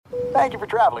Thank you for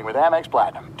traveling with Amex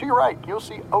Platinum. To your right, you'll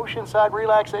see oceanside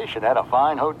relaxation at a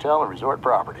fine hotel and resort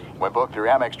property. When booked through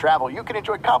Amex Travel, you can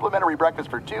enjoy complimentary breakfast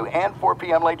for 2 and 4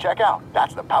 p.m. late checkout.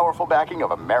 That's the powerful backing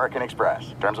of American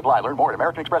Express. Terms apply. Learn more at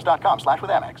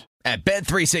americanexpress.com/withAmex. At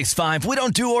Bet365, we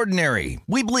don't do ordinary.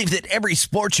 We believe that every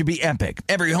sport should be epic.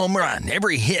 Every home run,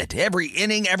 every hit, every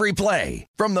inning, every play.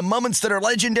 From the moments that are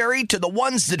legendary to the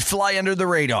ones that fly under the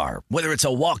radar. Whether it's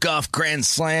a walk-off grand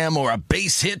slam or a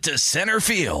base hit to center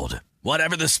field.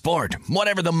 Whatever the sport,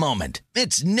 whatever the moment.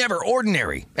 It's never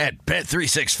ordinary at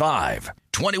Bet365.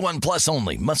 21 plus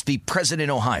only. Must be present in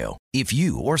Ohio. If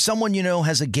you or someone you know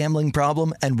has a gambling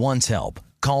problem and wants help,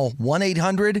 call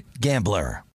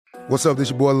 1-800-GAMBLER. What's up, this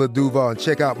your boy Lil Duval, and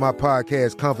check out my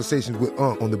podcast, Conversations with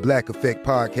Unc, on the Black Effect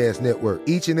Podcast Network.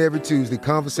 Each and every Tuesday,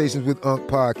 Conversations with Unc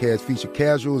podcast feature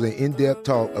casuals and in-depth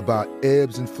talk about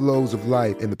ebbs and flows of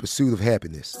life and the pursuit of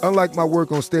happiness. Unlike my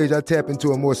work on stage, I tap into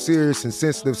a more serious and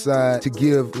sensitive side to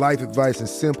give life advice and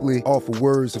simply offer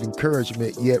words of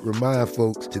encouragement, yet remind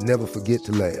folks to never forget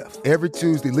to laugh. Every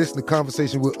Tuesday, listen to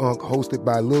Conversation with Unc, hosted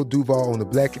by Lil Duval on the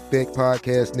Black Effect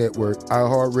Podcast Network,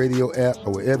 iHeartRadio app,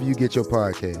 or wherever you get your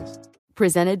podcasts.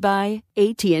 Presented by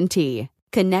AT&T.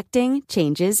 Connecting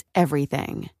changes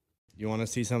everything. You want to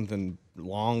see something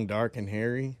long, dark, and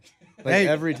hairy? Like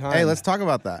every time. Hey, let's talk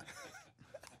about that.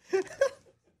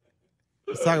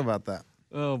 Let's talk about that.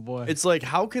 Oh, boy. It's like,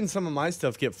 how can some of my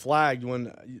stuff get flagged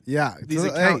when... Yeah. These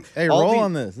Hey, roll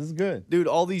on this. This is good. Dude,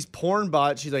 all these porn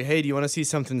bots, she's like, hey, do you want to see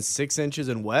something 6 inches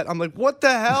and wet? I'm like, what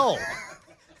the hell?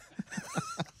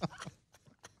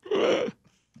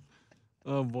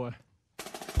 Oh, boy.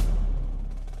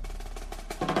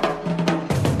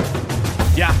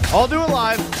 Yeah, I'll do it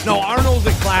live. No, Arnold's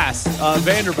in class.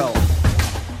 Vanderbilt.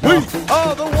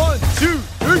 Oh, the 1, 2,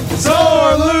 3.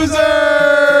 Sore losers!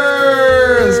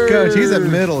 Coach, he's at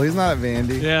middle. He's not at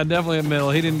Vandy. Yeah, definitely a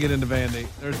middle. He didn't get into Vandy.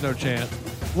 There's no chance.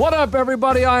 What up,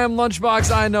 everybody? I am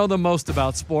Lunchbox. I know the most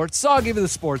about sports, so I'll give you the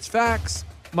sports facts,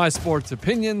 my sports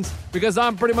opinions, because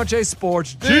I'm pretty much a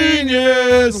sports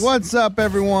genius. What's up,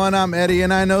 everyone? I'm Eddie,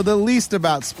 and I know the least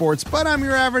about sports, but I'm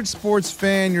your average sports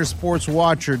fan, your sports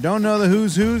watcher. Don't know the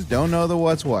who's, don't know the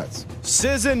what's.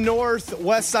 SZA North,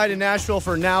 west side of Nashville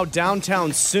for now,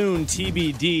 downtown soon,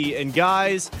 TBD. And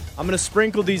guys, I'm going to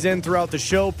sprinkle these in throughout the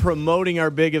show, promoting our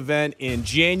big event in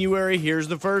January. Here's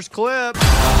the first clip.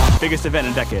 Biggest event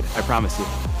in a decade, I promise you.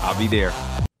 I'll be there.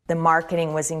 The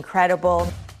marketing was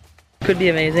incredible. Could be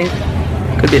amazing.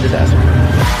 Could be a disaster.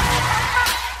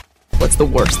 What's the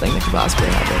worst thing that could possibly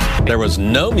happen? There was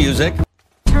no music.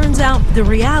 Turns out the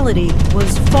reality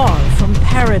was far from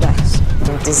paradise.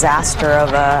 Disaster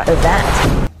of a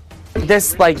event.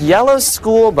 This yellow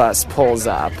school bus pulls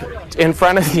up in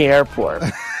front of the airport.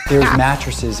 There's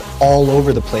mattresses all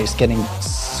over the place getting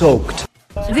soaked.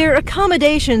 Their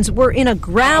accommodations were in a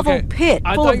gravel pit full of what appeared.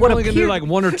 I thought you were only going to do like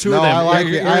one or two of them. I like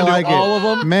it. I like it. All of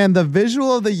them? Man, the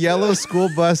visual of the yellow school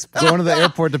bus going to the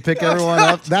airport to pick everyone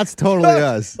up, that's totally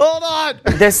us. Hold on.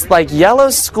 This yellow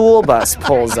school bus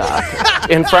pulls up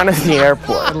in front of the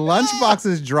airport. And Lunchbox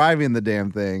is driving the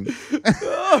damn thing.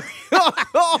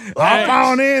 Hop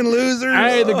on in, losers.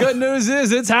 Hey, the good news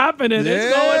is it's happening. Yeah.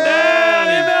 It's going down.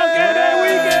 MLK Day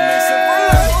weekend.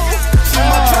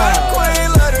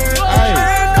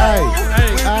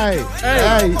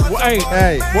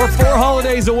 Hey, we're 4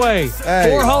 holidays away.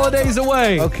 4 holidays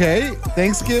away. Okay.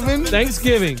 Thanksgiving.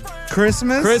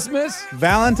 Christmas.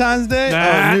 Valentine's Day.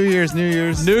 Nah. Oh, New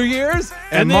Year's.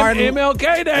 And then Martin. MLK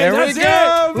Day. There That's we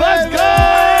go. it. Let's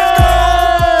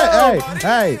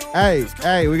go.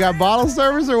 Hey. We got bottle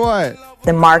service or what?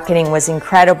 The marketing was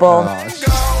incredible.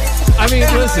 I mean,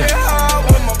 listen.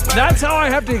 That's how I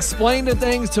have to explain the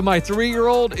things to my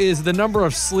 3-year-old is the number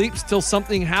of sleeps till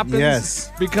something happens.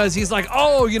 Yes. Because he's like,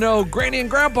 Granny and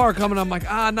Grandpa are coming. I'm like,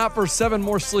 not for 7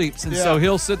 more sleeps. And so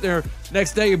he'll sit there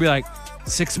next day. He'll be like,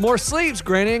 6 more sleeps.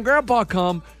 Granny and Grandpa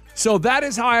come. So that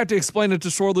is how I have to explain it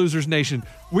to Sore Losers Nation.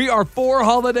 We are 4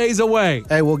 holidays away.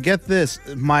 Hey, well, get this.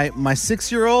 My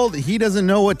 6-year-old, he doesn't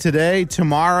know what today,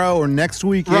 tomorrow, or next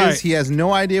week is. He has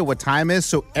no idea what time is,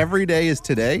 so every day is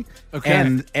today. Okay.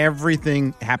 And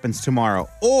everything happens tomorrow.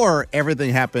 Or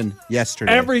everything happened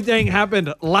yesterday. Everything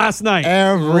happened last night.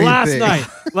 Everything. Last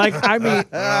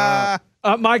night.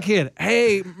 My kid,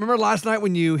 hey, remember last night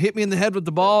when you hit me in the head with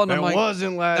the ball? And I'm like,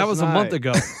 wasn't last night. That was a month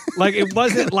ago. It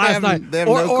wasn't last night. They have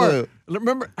no clue.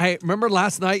 Remember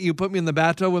last night you put me in the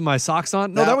bathtub with my socks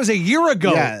on? No, that was a year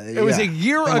ago. It was a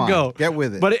year ago. On, get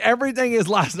with it. But everything is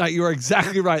last night. You are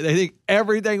exactly right. They think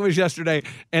everything was yesterday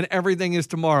and everything is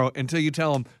tomorrow until you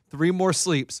tell them 3 more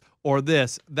sleeps or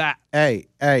this, that. Hey,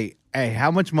 how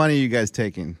much money are you guys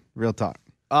taking? Real talk.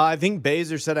 I think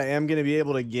Baser said I am going to be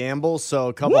able to gamble, so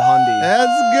a couple hundy.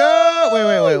 Let's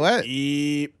go. Wait, what?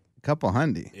 Eep. Couple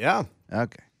hundy. Yeah.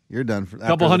 Okay. You're done for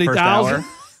Couple after the first $100,000? hour.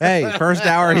 Hey, first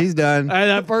hour, he's done. Hey,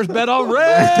 that first bet on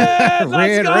red.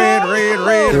 Red.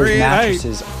 There's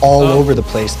mattresses all over the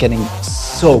place getting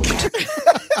soaked.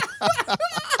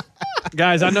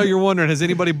 Guys, I know you're wondering, has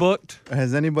anybody booked?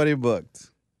 Has anybody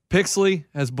booked? Pixley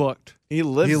has booked. He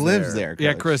lives there.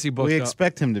 Yeah, Coach. Chris, he booked We up.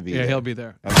 expect him to be there. Yeah, he'll be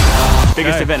there.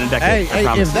 Biggest event in a decade. I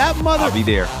promise if that you. mother, I'll be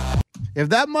there. If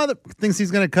that mother thinks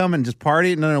he's going to come and just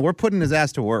party, no, we're putting his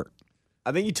ass to work.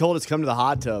 I think he told us to come to the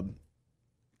hot tub.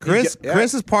 Chris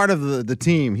is part of the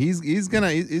team. He's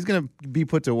gonna be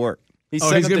put to work. He's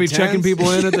He's going to be checking people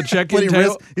in at the check-in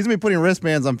table? He's going to be putting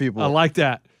wristbands on people. I like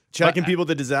that. Checking people at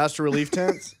the disaster relief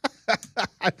tents.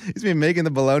 He's been making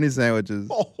the bologna sandwiches.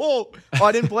 Oh,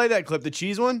 I didn't play that clip. The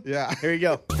cheese one? Yeah. Here you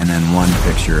go. And then one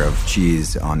picture of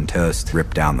cheese on toast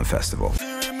ripped down the festival.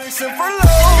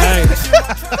 Hey.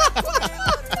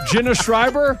 Jenna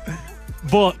Schreiber,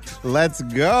 booked. Let's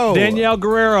go. Danielle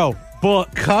Guerrero,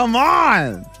 booked. Come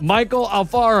on. Michael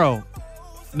Alfaro.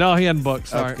 No, he hadn't booked.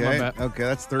 Sorry, my bad. Okay,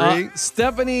 that's 3.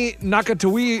 Stephanie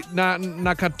Nakatawa.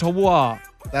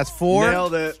 That's 4.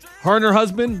 Nailed it. Her and her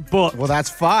husband, booked. Well, that's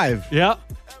 5. Yep.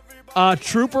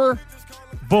 Trooper,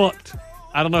 booked.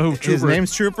 I don't know who Trooper His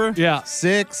name's Trooper? Yeah.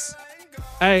 6.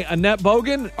 Hey, Annette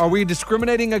Bogan, are we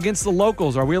discriminating against the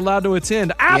locals? Are we allowed to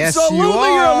attend? Yes, you Absolutely, you're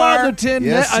allowed to are. attend.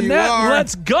 Yes, you Annette, are.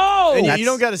 let's go. And you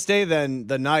don't got to stay then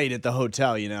the night at the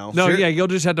hotel, you know. No, yeah, you'll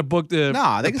just have to book the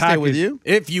Nah, they the can stay with package. you.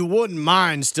 If you wouldn't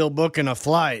mind still booking a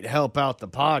flight, help out the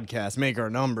podcast, make our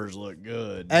numbers look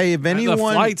good. Hey, if The anyone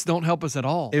flights don't help us at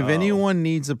all. if anyone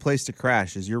needs a place to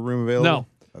crash, is your room available? No.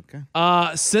 Okay.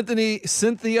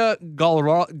 Cynthia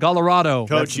Colorado.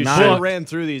 Coach, you 9. should have ran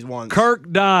through these once. Kirk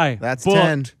Dye. That's booked.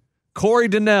 10. Corey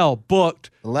Donnell, booked.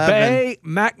 11. Bay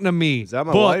McNamee. Is that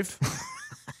my booked. wife?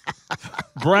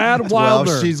 Brad 12.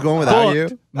 Wilder. She's going without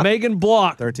booked. you. Megan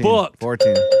Block. 13. Booked.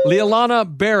 14. Leilana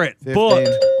Barrett. 15.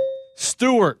 Booked.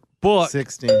 Stewart. Booked.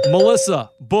 16. Melissa.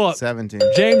 Booked. 17.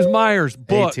 James Myers.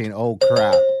 Booked. 18. Oh,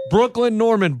 crap. Brooklyn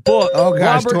Norman. Booked. Oh,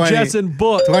 gosh. Robert 20. Jessen.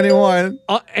 Booked. 21.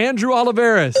 Andrew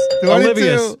Oliveris. 22.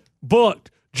 Olivius.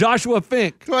 Booked. Joshua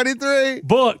Fink. 23.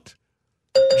 Booked.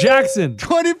 Jackson.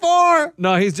 24.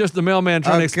 No, he's just the mailman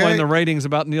trying to explain Okay. the ratings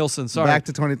about Nielsen. Sorry. Back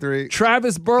to 23.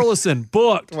 Travis Burleson,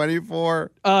 booked.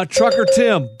 24. Trucker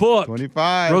Tim, booked.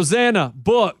 25. Rosanna,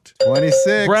 booked.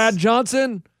 26. Brad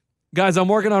Johnson. Guys, I'm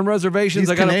working on reservations.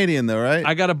 He's Canadian, though, right?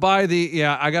 I gotta buy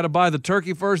the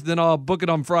turkey first, then I'll book it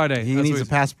on Friday. He needs a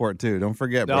passport, too. Don't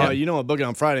forget, No, bro. you know what booking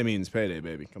on Friday means payday,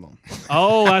 baby. Come on.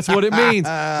 Oh, that's what it means.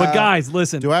 But guys,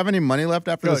 listen. Do I have any money left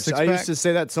after the Coach, six-pack? I used to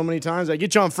say that so many times. I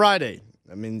get you on Friday.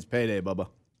 That means payday, Bubba.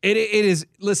 It is,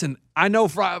 listen, I know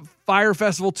Fire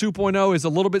Festival 2.0 is a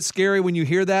little bit scary when you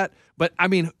hear that, but I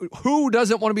mean, who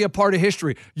doesn't want to be a part of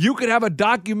history? You could have a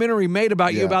documentary made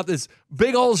about you about this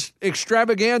big old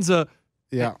extravaganza,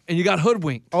 Yeah. and you got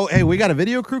hoodwinked. Oh, hey, we got a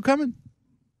video crew coming?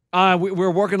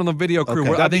 We're working on the video crew.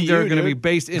 Okay. I think they're you, going to be dude.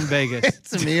 based in Vegas.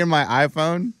 It's me and my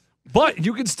iPhone. But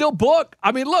you can still book.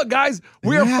 I mean, look, guys,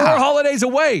 we are 4 holidays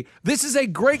away. This is a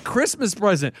great Christmas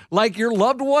present. Like your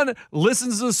loved one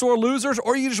listens to the Sore Losers,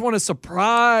 or you just want to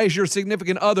surprise your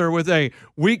significant other with a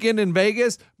weekend in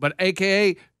Vegas, but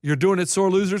AKA you're doing it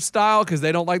Sore Losers style because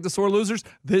they don't like the Sore Losers.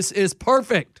 This is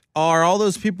perfect. Are all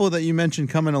those people that you mentioned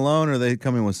coming alone, or are they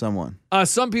coming with someone?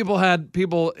 Some people had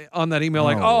people on that email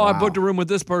like, I booked a room with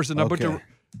this person. I booked a.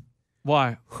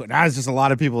 Why? That was just a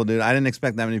lot of people, dude. I didn't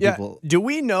expect that many people. Do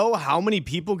we know how many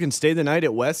people can stay the night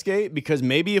at Westgate? Because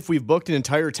maybe if we've booked an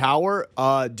entire tower,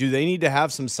 do they need to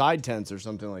have some side tents or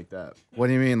something like that? What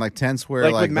do you mean, like tents where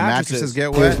Like like with the mattresses. mattresses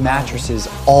get There's wet? mattresses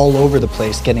all over the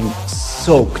place getting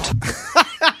soaked.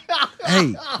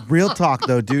 Hey, real talk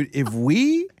though, dude. If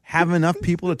we have enough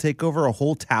people to take over a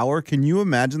whole tower, can you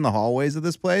imagine the hallways of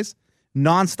this place?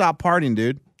 Non-stop partying,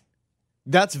 dude.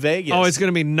 That's Vegas. Oh, it's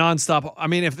going to be nonstop. I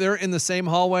mean, if they're in the same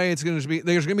hallway, it's going to be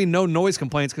there's going to be no noise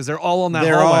complaints because they're all on that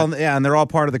They're hallway. all and they're all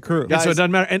part of the crew. And so it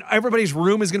doesn't matter. And everybody's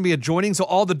room is going to be adjoining, so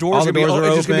all the doors All are the going to be doors are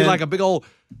it's just going to be open. like a big old.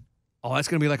 Oh, that's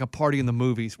going to be like a party in the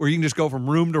movies where you can just go from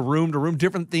room to room to room,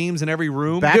 different themes in every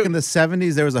room. Back Dude, in the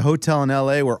 70s, there was a hotel in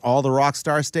LA where all the rock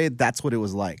stars stayed. That's what it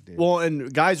was like, dude. Well,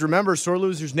 and guys, remember, Sore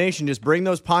Losers Nation, just bring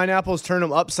those pineapples, turn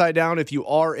them upside down if you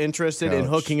are interested in Coach.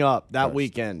 hooking up that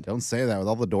weekend. Don't say that. With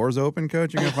all the doors open,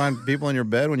 Coach, you're going to find people in your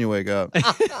bed when you wake up.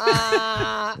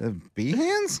 Bee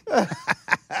hands?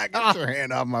 Get your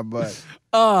hand off my butt.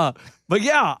 but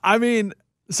yeah, I mean,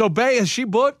 so Bay, is she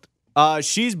booked?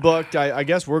 She's booked. I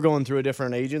guess we're going through a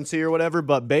different agency or whatever,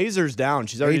 but Bazer's down.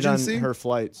 She's already Agency? done her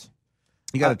flights.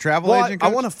 You got a travel agent, I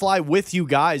Coach? want to fly with you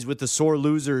guys with the Sore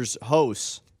Losers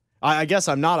hosts. I guess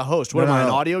I'm not a host. What am I, an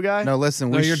audio guy? No, listen.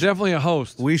 No, you're definitely a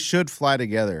host. We should fly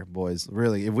together, boys.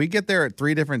 Really. If we get there at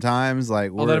 3 different times,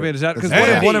 like we're... that'd be a disaster.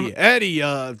 Because Eddie,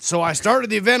 so I started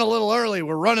the event a little early.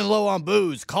 We're running low on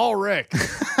booze. Call Rick.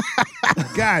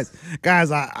 guys,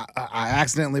 I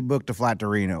accidentally booked a flight to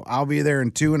Reno. I'll be there in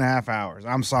 2.5 hours.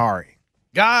 I'm sorry.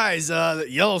 Guys, the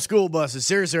yellow school buses.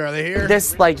 Seriously, are they here?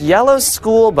 This yellow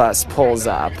school bus pulls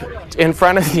up in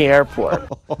front of the airport.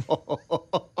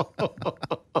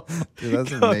 Dude,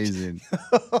 that's amazing.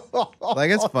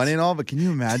 Like, it's funny and all, but can you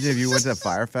imagine if you went to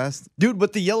Firefest? Dude,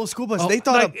 but the yellow school bus, they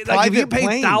thought like if you pay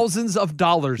plane. thousands of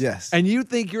dollars, yes, and you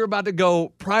think you're about to go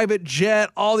private jet,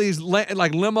 all these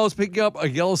limos pick you up, a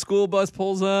yellow school bus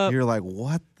pulls up. You're like,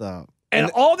 what the?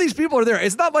 And all these people are there.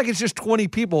 It's not like it's just 20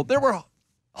 people. There were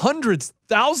hundreds,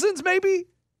 thousands maybe.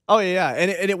 Oh, yeah.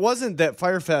 And it wasn't that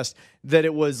Firefest that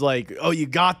it was like, oh, you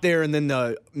got there and then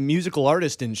the musical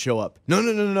artist didn't show up.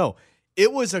 No.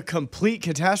 It was a complete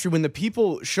catastrophe. When the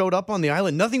people showed up on the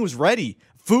island, nothing was ready.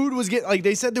 Food was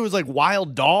they said there was like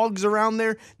wild dogs around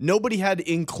there. Nobody had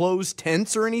enclosed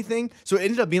tents or anything. So it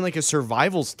ended up being like a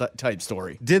survival type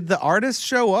story. Did the artists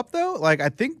show up though? Like, I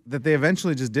think that they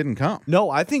eventually just didn't come. No,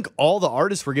 I think all the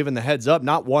artists were given the heads up.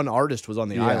 Not one artist was on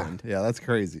the island. Yeah, that's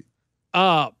crazy.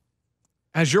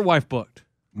 Has your wife booked?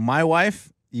 My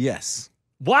wife? Yes.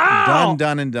 Wow.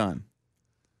 Done and done.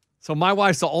 So my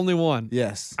wife's the only one.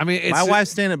 Yes. I mean, my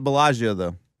wife's staying at Bellagio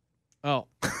though. Oh.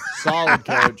 Solid,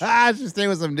 Coach. She's staying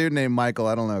with some dude named Michael.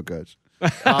 I don't know, Coach.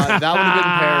 That would have been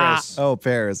Paris. Oh,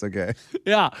 Paris. Okay.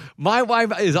 Yeah. My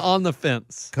wife is on the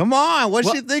fence. Come on.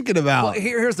 What's she thinking about? Well,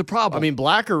 here's the problem. I mean,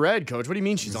 black or red, Coach? What do you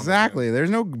mean she's on the fence? Exactly.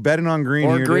 There's no betting on green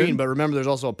or here, green, dude. but remember, there's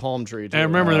also a palm tree, too. And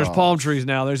remember, there's palm trees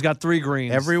now. There's got 3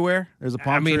 greens. Everywhere? There's a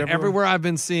palm tree everywhere I've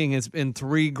been seeing, it's been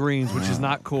 3 greens, which is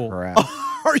not cool. Crap.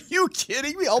 Are you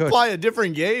kidding me? I'll play a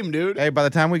different game, dude. Hey, by the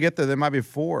time we get there might be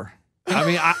 4. I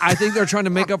mean, I think they're trying to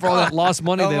make up for all that lost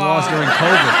money they lost during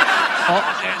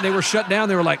COVID. They were shut down.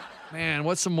 They were like, man,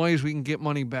 what's some ways we can get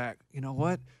money back? You know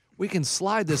what? We can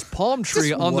slide this palm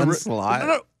tree on the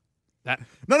slide. No.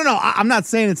 I'm not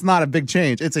saying it's not a big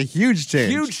change. It's a huge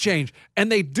change. Huge change.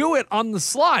 And they do it on the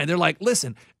slide. They're like,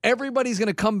 listen, everybody's going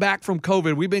to come back from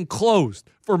COVID. We've been closed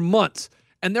for months.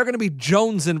 And they're going to be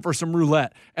jonesing for some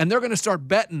roulette. And they're going to start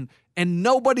betting. And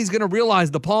nobody's going to realize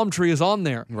the palm tree is on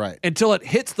there. Right. Until it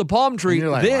hits the palm tree. And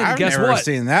you're like, then, well, guess I've never what?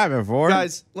 seen that before.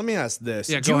 Guys, let me ask this.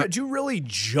 Yeah, do you really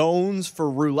jones for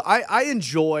roulette? I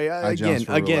enjoy,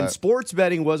 again, sports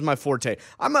betting was my forte.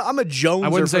 I'm a jones. I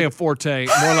wouldn't say a forte.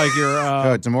 More like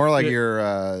your... it's more like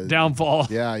your... downfall.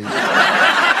 Yeah.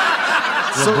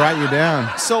 It'll brought you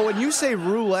down. So when you say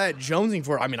roulette, jonesing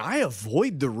for it, I mean, I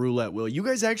avoid the roulette wheel. You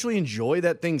guys actually enjoy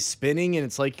that thing spinning and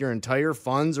it's like your entire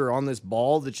funds are on this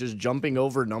ball that's just jumping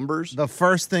over numbers? The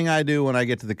first thing I do when I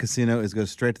get to the casino is go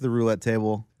straight to the roulette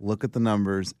table, look at the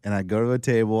numbers, and I go to a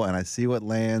table and I see what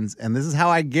lands. And this is how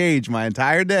I gauge my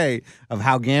entire day of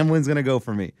how gambling's going to go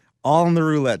for me. All on the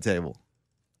roulette table.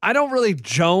 I don't really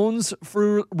jones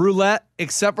for roulette,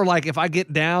 except for like if I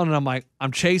get down and I'm like,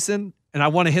 I'm chasing and I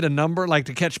want to hit a number like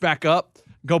to catch back up,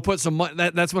 go put some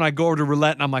money. That's when I go over to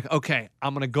roulette and I'm like, okay,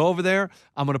 I'm going to go over there.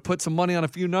 I'm going to put some money on a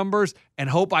few numbers and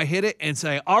hope I hit it and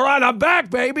say, all right, I'm back,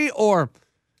 baby. Or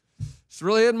it's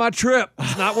really in my trip.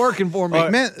 It's not working for me.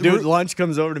 Man, dude, lunch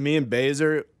comes over to me and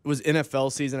Bazer. It was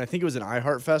NFL season. I think it was an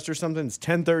iHeart Fest or something. It's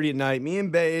 10:30 at night. Me and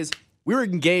Baze. We were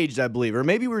engaged, I believe, or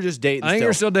maybe we were just dating. I think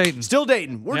you're still dating. Still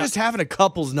dating. We're just having a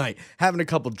couple's night, having a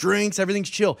couple drinks.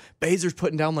 Everything's chill. Bazer's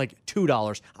putting down like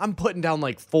 $2. I'm putting down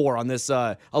like $4 on this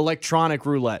electronic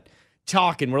roulette.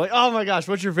 Talking. We're like, oh my gosh,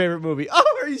 what's your favorite movie?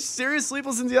 Oh, are you serious?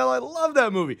 Sleepless in Seattle? I love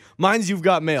that movie. Mine's You've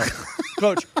Got Mail.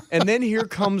 Coach, and then here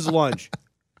comes lunch.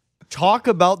 Talk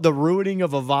about the ruining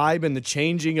of a vibe and the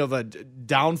changing of a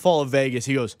downfall of Vegas.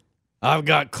 He goes, I've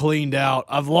got cleaned out.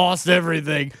 I've lost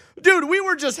everything. Dude, we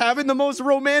were just having the most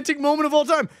romantic moment of all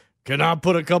time. Can I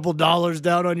put a couple dollars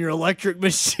down on your electric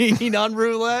machine on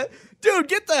roulette? Dude,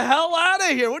 get the hell out of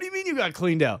here. What do you mean you got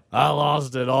cleaned out? I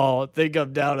lost it all. I think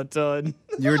I'm down a ton.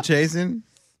 You were chasing?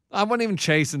 I wasn't even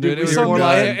chasing, dude. It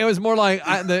was more like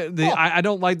I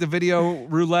don't like the video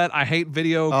roulette. I hate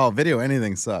video. Oh, video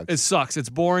anything sucks. It sucks. It's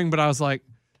boring, but I was like,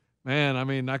 man, I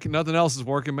mean, nothing else is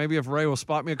working. Maybe if Ray will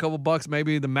spot me a couple bucks,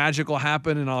 maybe the magic will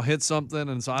happen and I'll hit something.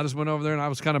 And so I just went over there and I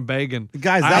was kind of begging.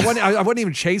 Guys, I wasn't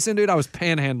even chasing, dude. I was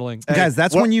panhandling. Hey, guys,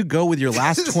 that's when you go with your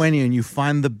last 20 and you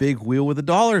find the big wheel with the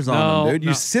dollars on them, dude.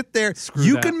 You sit there.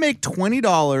 You can make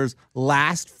 $20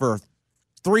 last for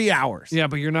 3 hours. Yeah,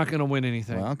 but you're not going to win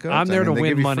anything. Well, Coach, I'm there to they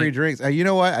win give you money. free drinks. You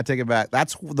know what? I take it back.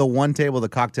 That's the one table the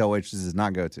cocktail waitress does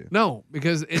not go to. No,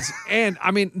 because it's and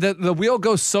I mean the wheel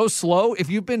goes so slow. If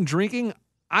you've been drinking,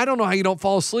 I don't know how you don't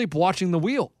fall asleep watching the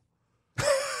wheel.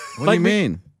 What do you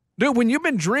mean? Dude, when you've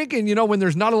been drinking, when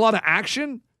there's not a lot of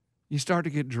action, you start to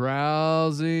get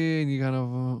drowsy and you kind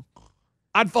of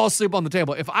I'd fall asleep on the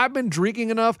table. If I've been drinking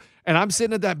enough and I'm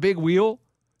sitting at that big wheel,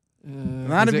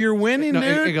 not if you're winning,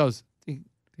 dude. It goes.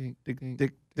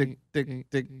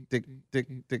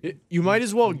 You might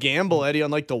as well gamble, Eddie,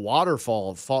 on like the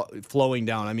waterfall flowing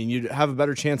down. I mean, you'd have a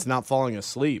better chance of not falling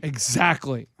asleep.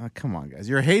 Exactly. Come on, guys.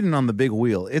 You're hating on the big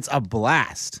wheel. It's a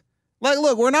blast. Like,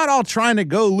 look, we're not all trying to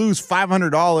go lose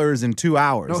 $500 in 2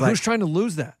 hours. No, who's trying to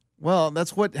lose that? Well,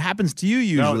 that's what happens to you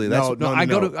usually. No, I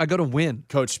go to win.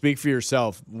 Coach, speak for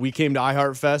yourself. We came to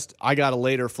iHeartFest. I got a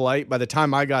later flight. By the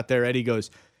time I got there, Eddie goes,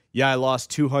 "Yeah, I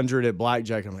lost 200 at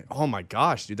blackjack." I'm like, "Oh my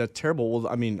gosh, dude, that's terrible."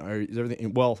 Well, I mean, is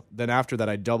everything? Well, then after that,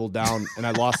 I doubled down and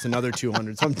I lost another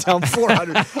 200, so I'm down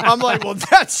 400. I'm like, "Well,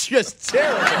 that's just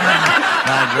terrible."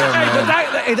 Not good, man.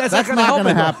 That's not going to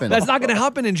happen. That's not going to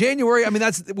happen in January. I mean,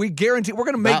 we guarantee we're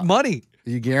going to make money.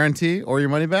 You guarantee or your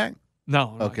money back?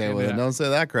 No. Okay, well, then don't say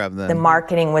that crap then. The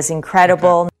marketing was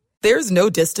incredible. There's no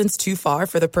distance too far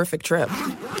for the perfect trip.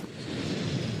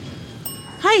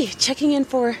 Hi, checking in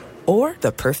for... Or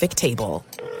the perfect table.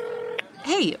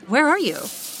 Hey, where are you?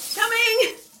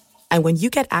 Coming! And when you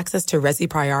get access to Resi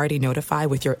Priority Notify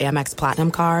with your Amex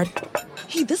Platinum card...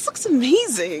 Hey, this looks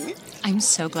amazing. I'm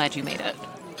so glad you made it.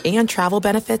 And travel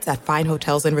benefits at fine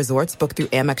hotels and resorts booked through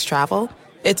Amex Travel,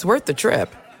 it's worth the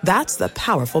trip. That's the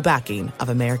powerful backing of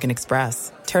American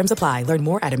Express. Terms apply. Learn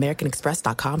more at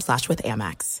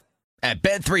americanexpress.com/withAmex. At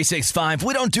Bet365,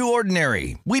 we don't do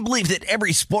ordinary. We believe that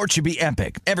every sport should be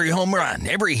epic. Every home run,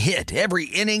 every hit, every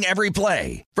inning, every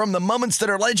play. From the moments that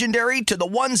are legendary to the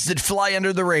ones that fly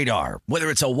under the radar. Whether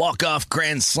it's a walk-off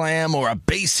grand slam or a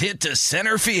base hit to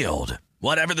center field.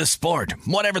 Whatever the sport,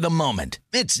 whatever the moment.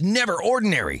 It's never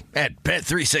ordinary at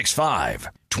Bet365.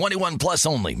 21 plus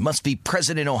only. Must be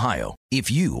present in Ohio. If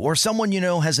you or someone you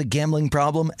know has a gambling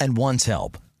problem and wants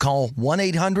help, call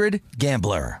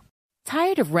 1-800-GAMBLER.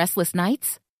 Tired of restless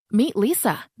nights? Meet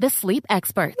Leesa, the sleep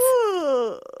experts.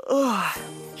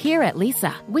 Here at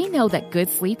Leesa, we know that good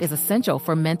sleep is essential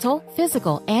for mental,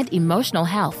 physical, and emotional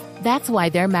health. That's why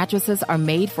their mattresses are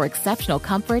made for exceptional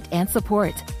comfort and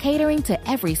support, catering to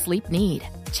every sleep need.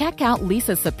 Check out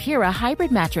Leesa's Sapira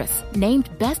Hybrid Mattress, named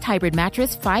Best Hybrid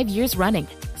Mattress 5 years running.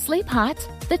 Sleep hot?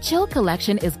 The Chill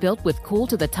Collection is built with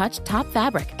cool-to-the-touch top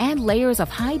fabric and layers of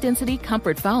high-density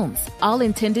comfort foams, all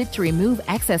intended to remove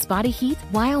excess body heat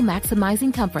while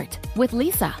maximizing comfort. With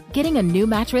Leesa, getting a new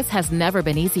mattress has never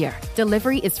been easier.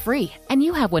 Delivery is free, and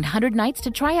you have 100 nights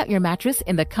to try out your mattress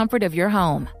in the comfort of your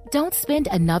home. Don't spend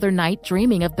another night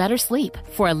dreaming of better sleep.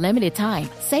 For a limited time,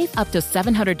 save up to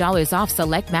 $700 off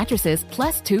select mattresses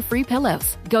plus 2 free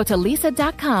pillows. Go to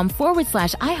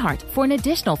leesa.com/iHeart for an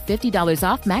additional $50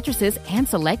 off mattresses and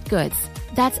select goods.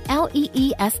 That's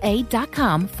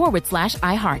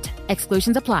LEESA.com/iHeart.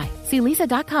 Exclusions apply. See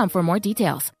leesa.com for more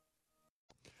details.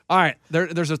 All right,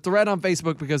 there's a thread on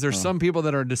Facebook because there's some people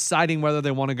that are deciding whether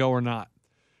they want to go or not.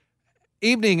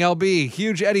 Evening, LB,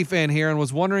 huge Eddie fan here, and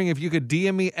was wondering if you could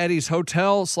DM me Eddie's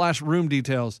hotel/room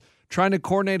details. Trying to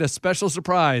coordinate a special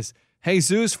surprise.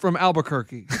 Jesus from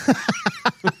Albuquerque.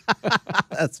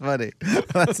 That's funny.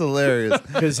 That's hilarious.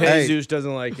 Because Jesus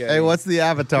doesn't like Eddie. Hey, what's the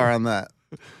avatar on that?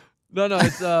 No,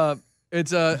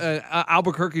 it's a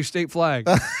Albuquerque state flag.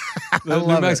 The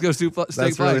New Mexico state flag.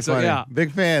 Really so funny. yeah,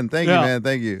 big fan. Thank you, man.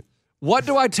 Thank you. What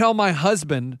do I tell my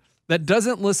husband that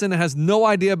doesn't listen and has no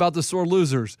idea about the Sore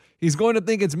Losers? He's going to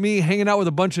think it's me hanging out with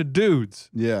a bunch of dudes.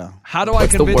 Yeah. How do I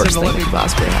convince him to let me go?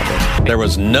 There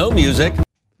was no music.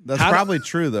 That's probably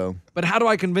true, though. But how do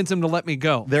I convince him to let me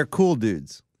go? They're cool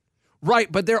dudes.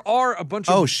 Right, but there are a bunch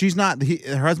of... Oh, she's not...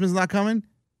 her husband's not coming?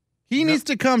 He needs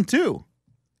to come, too.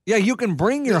 Yeah, you can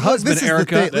bring your husband,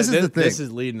 Erica. This is the thing. This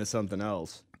is leading to something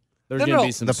else. There's going to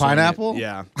be some... The pineapple?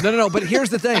 Yeah. No. But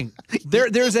here's the thing.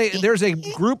 There's a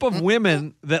group of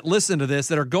women that listen to this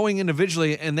that are going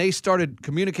individually, and they started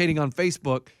communicating on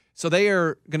Facebook. So they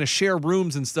are going to share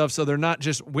rooms and stuff, so they're not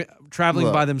just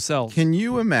traveling by themselves. Can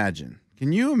you imagine?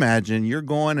 You're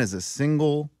going as a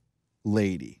single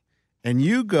lady, and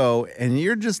you go, and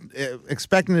you're just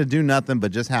expecting to do nothing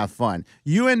but just have fun.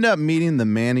 You end up meeting the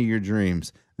man of your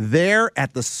dreams there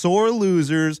at the Sore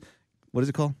Losers. What is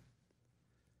it called?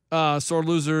 Sore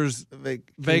Losers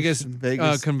Vegas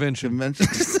convention.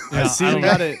 I see you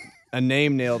got a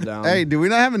name nailed down. Hey, do we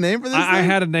not have a name for this? I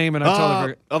had a name, and I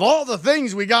totally forgot. Of all the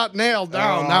things we got nailed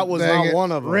down, that was not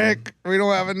one of them. Rick, we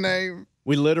don't have a name.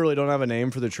 We literally don't have a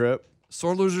name for the trip.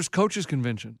 Sore Losers Coaches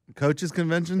Convention. Coaches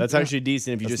Convention? That's actually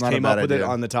decent if you That's just not a came bad up with it idea.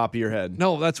 on the top of your head.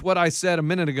 No, that's what I said a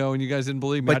minute ago, and you guys didn't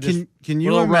believe me. But can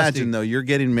you imagine, though, you're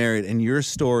getting married, and your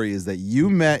story is that you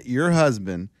met your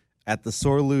husband at the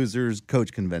Sore Losers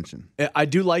Coach Convention. I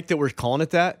do like that we're calling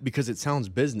it that because it sounds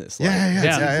business.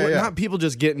 Yeah. Not people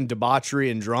just getting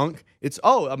debauchery and drunk. It's,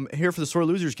 I'm here for the Sore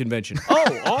Losers Convention.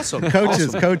 Oh, awesome.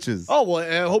 Coaches. Oh, well,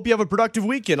 I hope you have a productive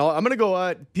weekend. I'm going to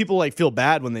go, people like feel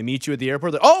bad when they meet you at the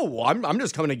airport. Like, I'm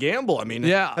just coming to gamble. I mean,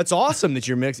 that's awesome that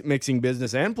you're mixing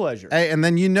business and pleasure. Hey, and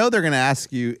then they're going to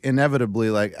ask you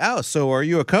inevitably, like, oh, so are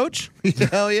you a coach?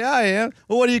 Hell yeah, I am.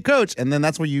 Well, what do you coach? And then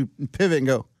that's where you pivot and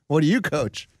go, what do you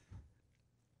coach?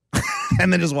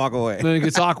 And then just walk away. Then it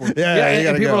gets awkward.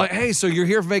 And people are like, hey, so you're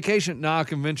here for vacation? Nah,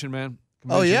 convention, man.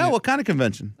 Oh, yeah? What kind of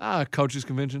convention? Coaches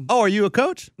convention. Oh, are you a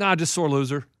coach? Nah, just sore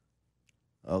loser.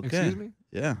 Okay. Excuse me?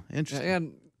 Yeah, interesting.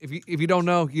 And if you don't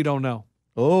know, you don't know.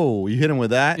 Oh, you hit him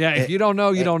with that? Yeah, if you don't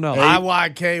know, you don't know.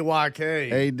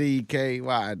 IYKYK.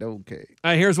 ADKY, okay.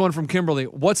 All right, here's one from Kimberly.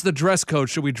 What's the dress code?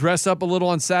 Should we dress up a little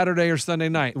on Saturday or Sunday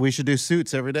night? We should do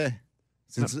suits every day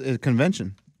since it's a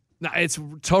convention. No, it's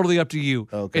totally up to you.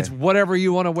 Okay. It's whatever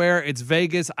you want to wear. It's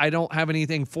Vegas. I don't have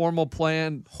anything formal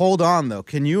planned. Hold on, though.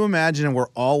 Can you imagine we're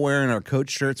all wearing our coach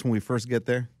shirts when we first get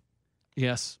there?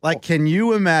 Yes. Like, can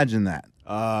you imagine that?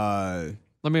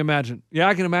 Let me imagine. Yeah,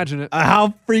 I can imagine it.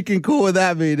 How freaking cool would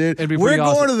that be, dude? It'd be We're pretty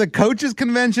going awesome. to the coaches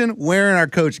convention wearing our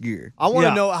coach gear. I want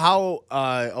to know how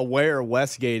aware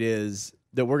Westgate is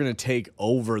that we're going to take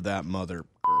over that mother.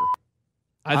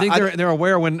 I think they're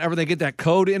aware whenever they get that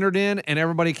code entered in and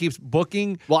everybody keeps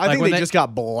booking. Well, I think when they just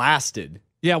got blasted.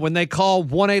 Yeah, when they call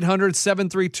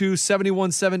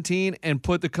 1-800-732-7117 and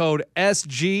put the code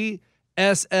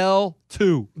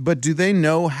SGSL2. But do they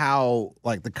know how,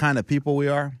 like, the kind of people we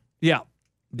are? Yeah.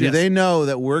 Do they know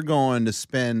that we're going to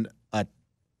spend a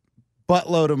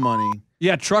buttload of money?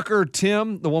 Yeah, Trucker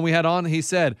Tim, the one we had on, he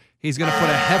said he's going to put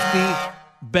a hefty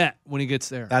bet when he gets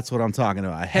there. That's what I'm talking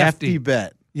about. A hefty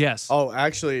bet. Yes. Oh,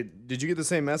 actually, did you get the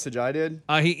same message I did?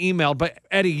 He emailed, but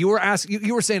Eddie, you were asking.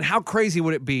 You were saying how crazy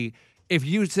would it be if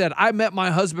you said I met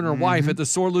my husband or wife at the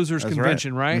Sore Losers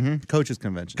Convention, right? Mm-hmm. Coaches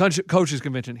Convention. Coaches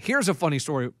Convention. Here's a funny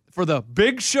story for the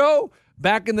big show.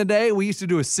 Back in the day, we used to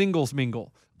do a singles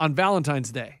mingle on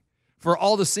Valentine's Day for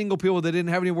all the single people that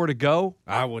didn't have anywhere to go.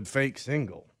 I would fake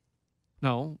single.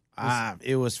 No,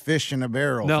 it was fish in a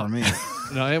barrel for me.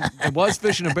 No, it was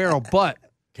fish in a barrel, but.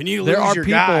 Can you lose your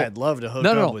guy? I'd love to hook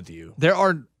up with you. There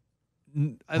are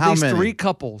at least 3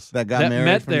 couples that got married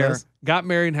met from there, this? got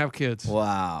married, and have kids.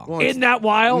 Wow. Well, isn't that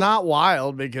wild? Not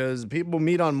wild because people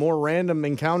meet on more random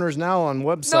encounters now on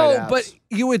website apps. But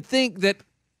you would think that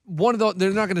one of those,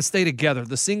 they're not going to stay together.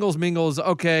 The singles mingles,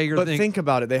 okay. But think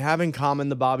about it. They have in common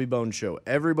the Bobby Bones Show.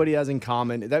 Everybody has in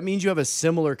common. That means you have a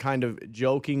similar kind of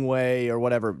joking way or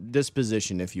whatever,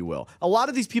 disposition, if you will. A lot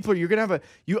of these people, you're going to have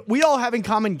we all have in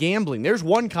common gambling. There's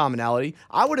one commonality.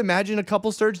 I would imagine a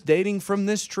couple starts dating from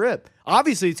this trip.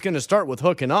 Obviously, it's going to start with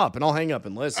hooking up, and I'll hang up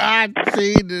and listen. I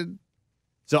cheated.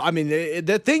 So, I mean,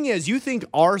 the thing is, you think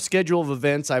our schedule of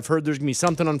events, I've heard there's going to be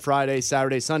something on Friday,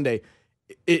 Saturday, Sunday,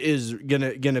 it is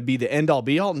gonna be the end-all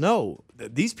be-all? No.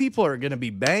 These people are going to be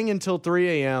banging until 3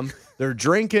 a.m. They're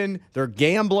drinking. They're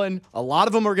gambling. A lot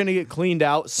of them are going to get cleaned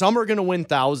out. Some are going to win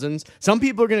thousands. Some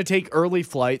people are going to take early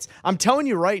flights. I'm telling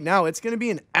you right now, it's going to be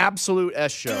an absolute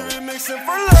S show.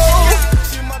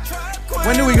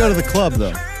 When do we go to the club,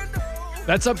 though?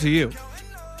 That's up to you.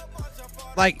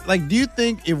 Like, do you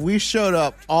think if we showed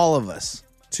up, all of us,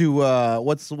 to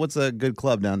what's a good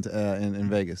club down in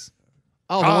Vegas?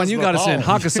 Oh, the one you got us in,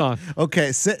 Hakkasan.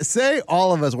 Okay, say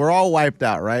all of us, we're all wiped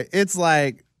out, right? It's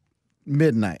like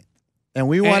midnight, and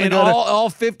we want to go. All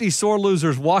 50 sore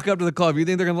losers walk up to the club. You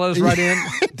think they're going to let us right in?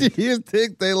 Do you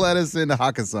think they let us into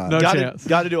Hakkasan? No chance.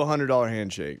 Got to do a $100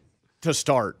 handshake to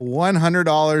start.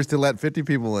 $100 to let 50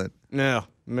 people in. No,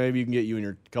 maybe you can get you and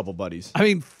your couple buddies. I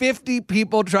mean, 50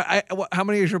 people try. How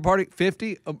many is your party?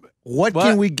 50? What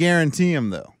can we guarantee them,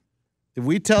 though? If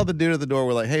we tell the dude at the door,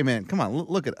 we're like, hey, man, come on,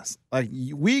 look at us. Like,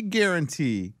 we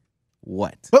guarantee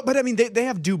what? But I mean, they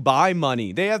have Dubai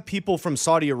money. They have people from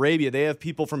Saudi Arabia. They have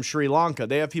people from Sri Lanka.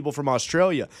 They have people from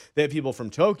Australia. They have people from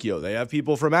Tokyo. They have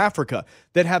people from Africa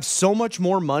that have so much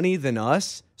more money than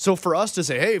us. So for us to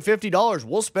say, hey, $50,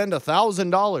 we'll spend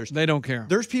 $1,000. They don't care.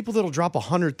 There's people that'll drop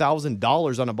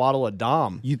 $100,000 on a bottle of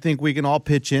Dom. You think we can all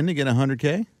pitch in to get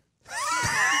 $100K?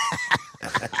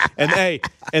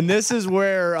 And this is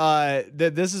where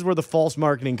the false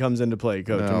marketing comes into play,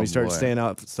 Coach. When we start staying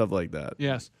out stuff like that.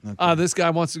 Yes. Okay. This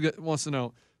guy wants to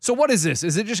know. So what is this?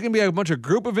 Is it just going to be a bunch of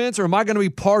group events, or am I going to be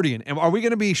partying? Are we going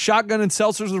to be shotgunning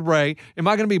seltzers with Ray? Am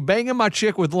I going to be banging my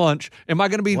chick with lunch? Am I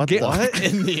going to be What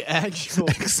in the actual?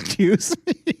 Excuse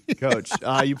me, Coach,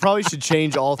 you probably should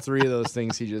change all three of those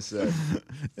things he just said.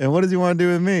 And what does he want to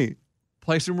do with me?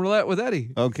 Play some roulette with Eddie.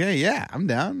 Okay, yeah, I'm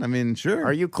down. I mean, sure.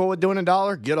 Are you cool with doing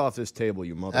 $1? Get off this table,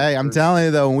 you motherfucker. Hey, I'm telling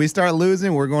you though, when we start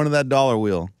losing, we're going to that dollar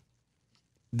wheel.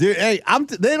 Dude, hey,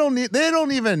 they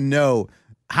don't even know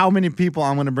how many people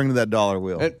I'm going to bring to that dollar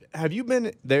wheel. Have you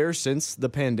been there since the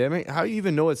pandemic? How do you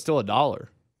even know it's still $1?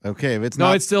 Okay, if it's No,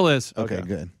 not. it still is. Okay,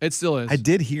 good. It still is. I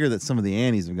did hear that some of the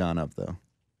antes have gone up though.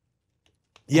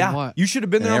 Yeah, what? you should have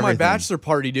been there on my Everything. bachelor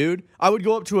party, dude. I would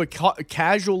go up to a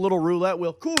casual little roulette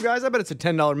wheel. Cool, guys, I bet it's a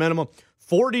 $10 minimum.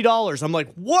 $40. I'm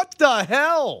like, what the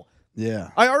hell?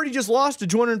 Yeah. I already just lost a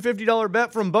 $250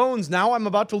 bet from Bones. Now I'm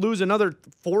about to lose another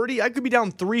 $40. I could be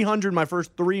down $300 my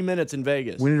first 3 minutes in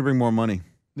Vegas. We need to bring more money.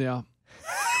 Yeah.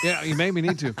 Yeah, you made me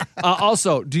need to.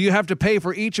 Also, do you have to pay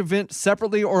for each event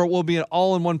separately, or it will be an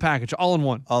all-in-one package? All in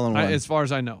one. All in one. As far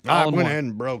as I know. I All in went one. ahead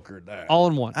and brokered that. All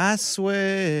in one. I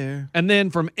swear. And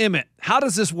then from Emmett, how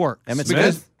does this work? Emmett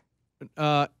Because,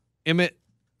 Smith? Emmett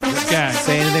Gag.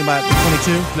 Say anything about the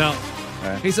 22? No.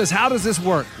 Right. He says, how does this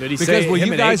work? Did he because say will him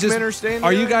you and guys Aikman are standing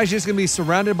are you there? guys just going to be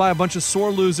surrounded by a bunch of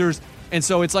sore losers, and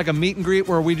so it's like a meet and greet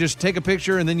where we just take a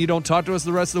picture and then you don't talk to us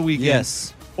the rest of the weekend?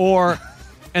 Yes. Or,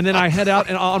 and then I head out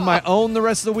and on my own the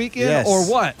rest of the weekend? Yes. Or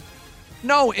what?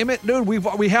 No, Emmett, dude,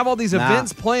 we have all these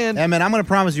events planned. Emmett, I'm going to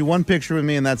promise you one picture with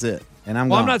me and that's it. And I'm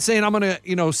Well, gone. I'm not saying I'm going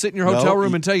to, sit in your hotel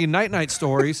room and tell you night-night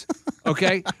stories,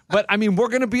 okay? But, I mean, we're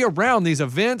going to be around these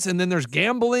events, and then there's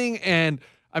gambling, and,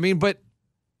 but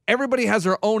everybody has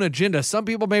their own agenda. Some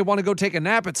people may want to go take a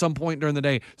nap at some point during the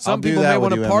day. Some do people that may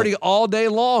with want to you, party Emmett. all day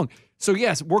long. So,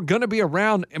 yes, we're going to be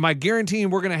around. Am I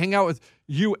guaranteeing we're going to hang out with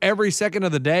you every second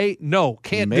of the day? No,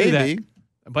 can't do that. Maybe.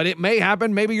 But it may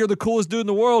happen. Maybe you're the coolest dude in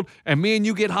the world, and me and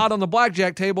you get hot on the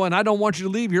blackjack table, and I don't want you to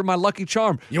leave. You're my lucky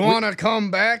charm. You want to come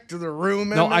back to the room,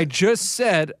 No, Emmett? I just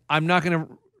said I'm not going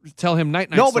to tell him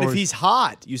night-night No, stories. but if he's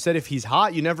hot. You said if he's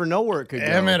hot, you never know where it could go.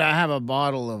 Emmett, I have a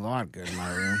bottle of vodka in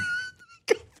my room.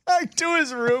 Back to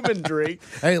his room and drink.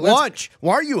 Hey, let's- lunch.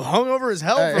 Why are you hungover as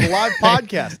hell for the live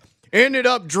podcast? Ended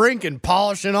up drinking,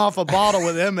 polishing off a bottle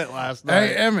with Emmett last night.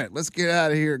 Hey, Emmett, let's get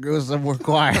out of here and go somewhere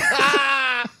quiet.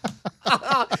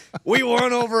 We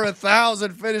won over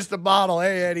 1,000, finished the bottle.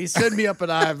 Hey, Eddie, send me up an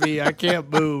IV. I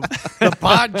can't move. The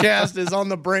podcast is on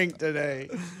the brink today.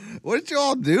 What did you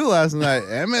all do last night?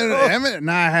 Emmett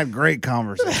and I had great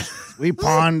conversations. We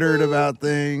pondered about The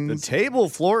things. table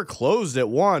floor closed at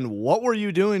 1. What were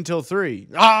you doing till 3?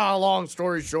 Long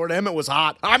story short, Emmett was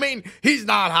hot. He's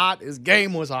not hot. His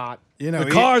game was hot. The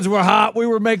cards were hot. We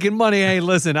were making money. Hey,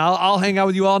 listen, I'll hang out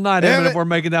with you all night, Emmett, if we're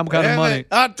making that kind of money.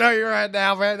 I'll tell you right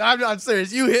now, man. I'm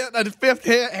serious. You hit the 5th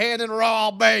hand in a row,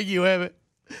 I'll bang you, Emmett.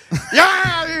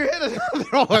 Yeah, you hit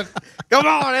another one. Come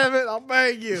on, Emmett. I'll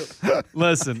bang you.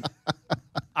 Listen,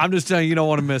 I'm just telling you, you don't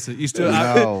want to miss it. You still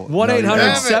No.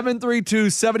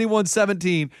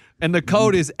 1-800-732-7117, and the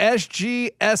code is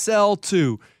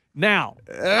SGSL2. Now,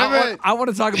 I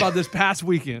want to talk about this past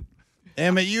weekend.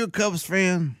 Emmett, you a Cubs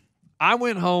fan? I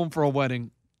went home for a wedding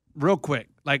real quick.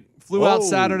 Flew out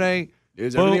Saturday.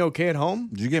 Is Boom. everything okay at home?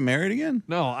 Did you get married again?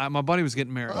 No, my buddy was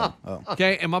getting married.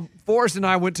 Okay, and Forrest and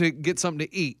I went to get something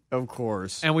to eat. Of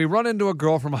course. And we run into a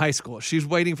girl from high school. She's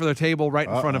waiting for their table right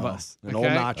in front of us. An old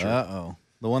notcher. Uh-oh.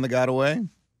 The one that got away?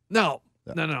 No.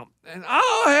 And,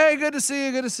 hey, good to see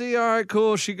you. All right,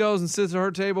 cool. She goes and sits at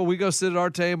her table. We go sit at our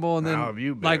table, and then How have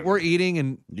you been? we're eating,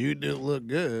 and You do look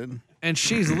good.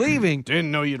 she's leaving. Didn't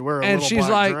know you'd wear a And little she's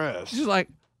black like, dress.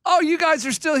 oh, you guys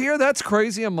are still here? That's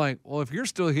crazy. I'm like, well, if you're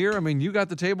still here, you got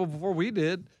the table before we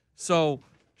did. So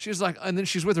she's like, and then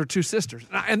she's with her 2 sisters.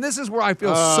 And this is where I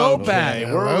feel so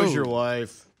bad. Where was your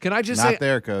wife? Can I just Not say,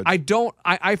 there, Coach.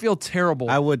 I feel terrible.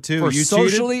 I would too. For You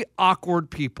socially awkward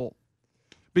people.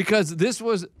 Because this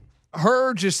was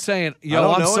her just saying, I yo,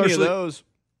 don't I'm know any of socially. those.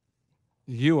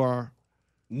 You are.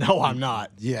 No, I'm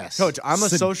not. Yes. Coach, I'm a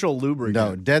social lubricant.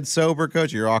 No, dead sober,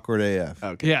 Coach. You're awkward AF.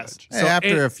 Okay. Yes. Coach. Hey,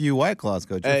 after a few White Claws,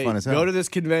 Coach, you're Hey, fun as hell. go to this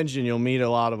convention. You'll meet a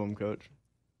lot of them, Coach.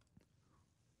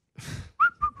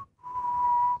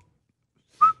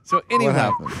 So anyway,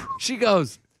 happened? she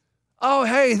goes, oh,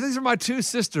 hey, these are my 2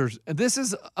 sisters. And this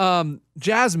is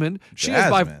Jasmine. She is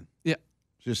by. Jasmine? Yeah.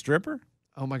 She's a stripper?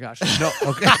 Oh my gosh. No.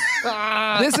 Okay.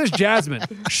 This is Jasmine.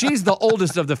 She's the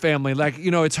oldest of the family.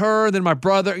 It's her, then my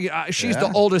brother. She's the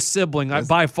Yeah. oldest sibling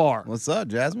by far. What's up,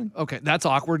 Jasmine? Okay, that's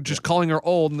awkward. Just calling her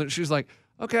old. And then she's like,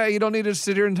 okay, you don't need to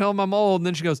sit here and tell them I'm old. And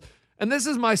then she goes, and this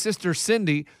is my sister,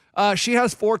 Cindy. She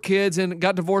has 4 kids and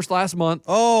got divorced last month.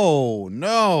 Oh,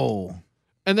 no.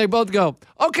 And they both go,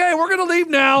 okay, we're going to leave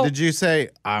now. Did you say,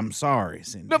 I'm sorry,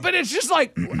 Cindy? No, but it's just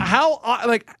like,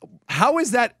 how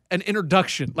is that an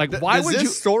introduction? Like, why Does would this you?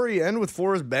 story end with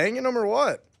Forrest banging him or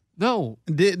what? No.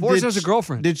 Forrest has a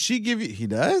girlfriend. Did she give you? He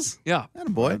does? Yeah.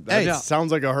 Attaboy. That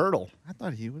sounds like a hurdle. I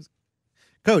thought he was.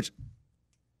 Coach,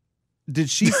 did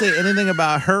she say anything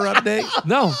about her update?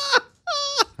 No.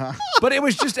 But it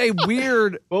was just a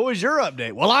weird. What was your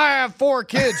update? Well, I have 4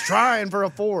 kids trying for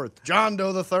a 4th. John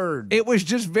Doe the 3rd. It was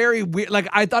just very weird. Like,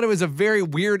 I thought it was a very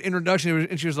weird introduction.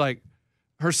 And she was like,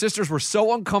 her sisters were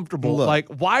so uncomfortable. Look. Like,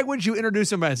 why would you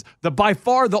introduce him as by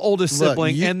far the oldest Look,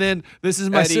 sibling? And then this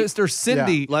is my Eddie, sister,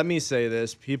 Cindy. Yeah, let me say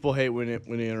this. People hate when you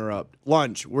interrupt.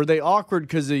 Lunch, were they awkward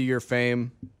because of your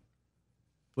fame?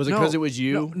 Was it because it was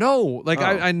you? No. Like,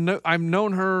 I know, I've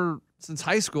known her since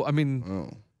high school. I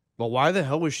mean. Well, why the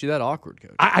hell was she that awkward,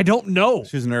 Coach? I don't know.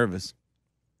 She was nervous.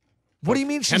 What do you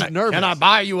mean she's nervous? Can I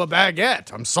buy you a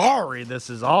baguette? I'm sorry,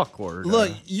 this is awkward.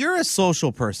 Look, you're a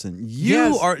social person.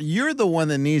 Yes. You're the one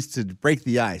that needs to break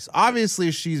the ice.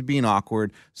 Obviously, she's being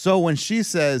awkward. So when she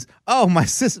says, "Oh, my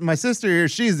sister here,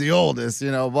 she's the oldest,"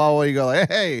 blah blah, you go like,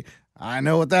 "Hey, I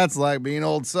know what that's like. Being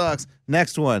old sucks."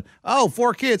 Next one. Oh,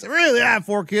 4 kids. Really? I have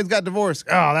 4 kids. Got divorced.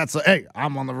 Oh, hey,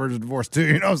 I'm on the verge of divorce too.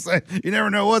 You know what I'm saying? You never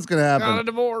know what's gonna happen. Got a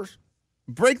divorce.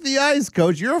 Break the ice,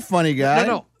 Coach. You're a funny guy.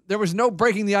 No. There was no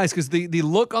breaking the ice because the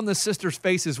look on the sisters'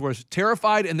 faces was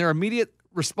terrified, and their immediate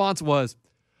response was,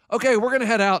 okay, we're going to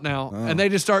head out now. And they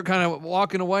just start kind of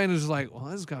walking away, and it's just like, well,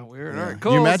 this is kind of weird. Yeah. All right,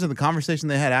 cool. Can you imagine the conversation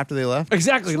they had after they left?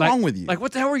 Exactly. What's wrong with you? Like,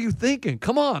 what the hell are you thinking?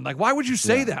 Come on. Like, why would you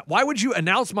say that? Why would you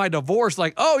announce my divorce?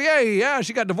 Like, oh, yeah,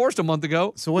 she got divorced a month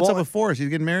ago. So what's up with Forrest? He's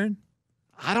getting married?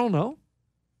 I don't know.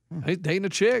 He's dating a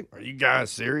chick. Are you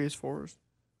guys serious, Forrest?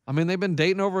 I mean, they've been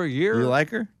dating over a year. Do you like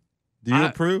her? Do you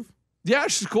approve? Yeah,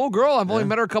 she's a cool girl. I've only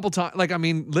met her a couple times. Like, I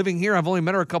mean, living here, I've only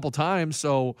met her a couple times.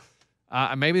 So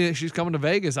maybe she's coming to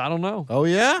Vegas. I don't know. Oh,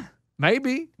 yeah?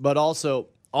 Maybe. But also,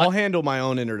 I'll handle my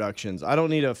own introductions. I don't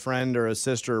need a friend or a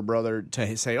sister or brother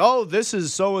to say, oh, this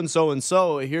is so-and-so and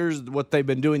so. Here's what they've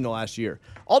been doing the last year.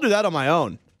 I'll do that on my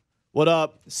own. What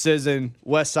up, Sizzin,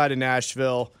 West Side of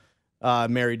Nashville,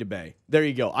 married to Bay. There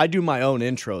you go. I do my own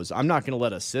intros. I'm not going to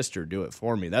let a sister do it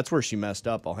for me. That's where she messed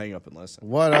up. I'll hang up and listen.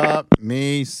 What up?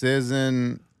 Me,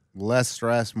 Sizzin, less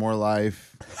stress, more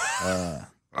life.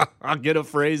 I'll get a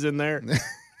phrase in there.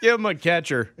 Give him a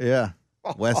catcher. Yeah.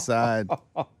 West Side.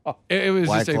 It was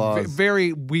White just Claws. a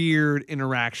very weird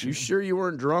interaction. You sure you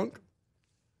weren't drunk?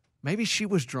 Maybe she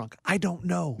was drunk. I don't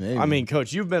know. Maybe. I mean,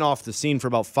 Coach, you've been off the scene for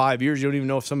about 5 years. You don't even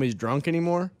know if somebody's drunk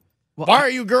anymore? Well, why are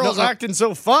you girls acting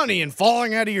so funny and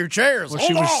falling out of your chairs?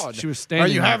 Well, she was standing. Are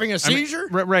you there. having a seizure?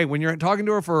 I mean, Ray, when you're talking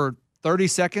to her for 30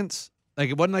 seconds, like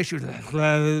it wasn't like she was.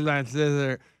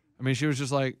 I mean, she was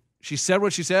just like she said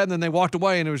what she said, and then they walked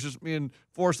away, and it was just me and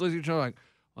Forrest looking at each other like,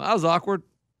 "Well, that was awkward."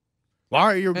 Why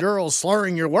are you girls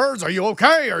slurring your words? Are you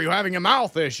okay? Are you having a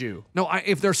mouth issue? No,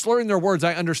 if they're slurring their words,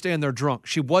 I understand they're drunk.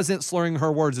 She wasn't slurring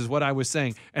her words, is what I was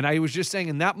saying, and I was just saying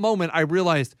in that moment I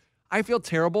realized I feel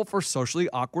terrible for socially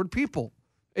awkward people.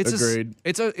 Agreed.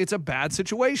 It's a bad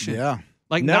situation. Yeah.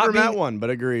 Like Never met one, but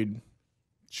agreed.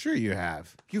 Sure you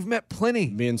have. You've met plenty.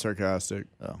 Being sarcastic.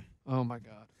 Oh my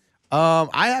God.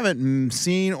 I haven't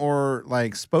seen or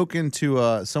like spoken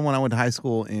to someone I went to high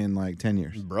school in like 10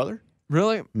 years. Brother?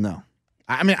 Really? No.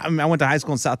 I mean, I went to high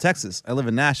school in South Texas. I live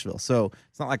in Nashville, so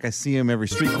it's not like I see him every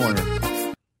street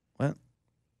corner. What?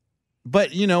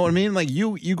 But you know what I mean? Like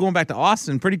you going back to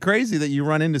Austin, pretty crazy that you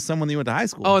run into someone that you went to high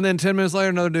school. Oh, and then 10 minutes later,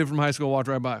 another dude from high school walked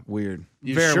right by. Weird.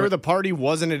 You sure the party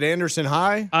wasn't at Anderson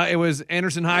High? It was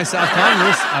Anderson High, South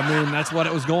Congress. I mean, that's what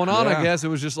it was going on, Yeah. I guess. It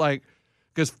was just like,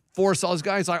 because Forrest saw this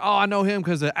guy. He's like, oh, I know him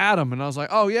because of Adam. And I was like,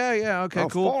 oh, yeah, okay,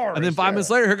 cool. Forrest, and then 5 minutes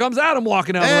later, here comes Adam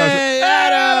walking out. Hey,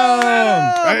 Adam!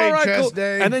 Hey, All right, Chest cool.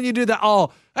 Day. And then you do that,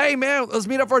 hey, man, let's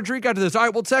meet up for a drink after this. All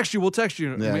right, we'll text you. Yeah,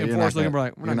 Me and you're Forrest not looking, gonna- we're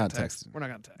like, we're you're not not going to text. texting. We're not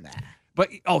going to text. Nah.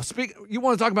 But, you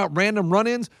want to talk about random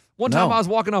run-ins? One time No. I was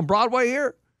walking on Broadway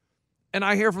here, and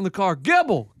I hear from the car,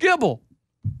 Gibble. And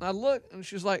I look, and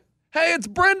she's like, hey, it's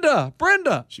Brenda.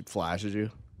 She flashes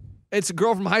you. It's a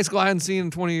girl from high school I hadn't seen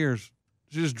in 20 years.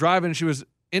 She was driving. She was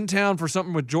in town for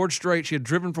something with George Strait. She had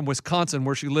driven from Wisconsin,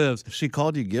 where she lives. She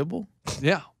called you Gibble?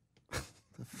 Yeah.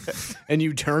 And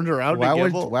you turned around Why to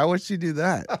would Gibble? why would she do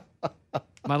that?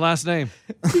 My last name.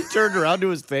 He turned around to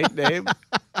his fake name.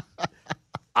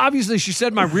 Obviously, she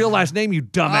said my real last name, you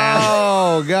dumbass.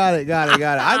 Oh, got it.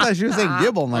 I thought she was saying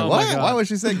Gibble. I'm like, Oh, my what? God. Why would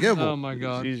she say Gibble? Oh, my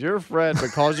God. She's your friend,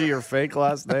 but calls you your fake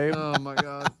last name. Oh, my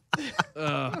God.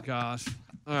 Oh, gosh.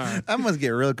 All right. That must get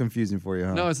real confusing for you,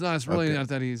 huh? No, it's not. It's really Okay. not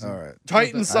that easy. All right.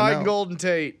 Titan I side know. Golden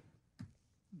Tate.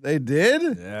 They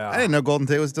did? Yeah. I didn't know Golden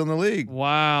Tate was still in the league.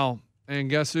 Wow. And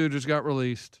guess who just got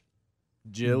released?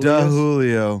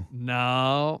 Julio.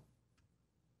 No.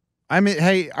 I mean,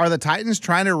 hey, are the Titans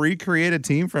trying to recreate a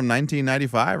team from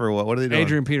 1995 or what? What are they doing?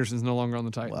 Adrian Peterson's no longer on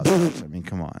the Titans. I mean,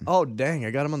 come on. Oh, dang.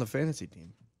 I got him on the fantasy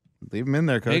team. Leave him in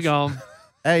there, Coach. There you go.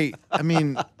 Hey, I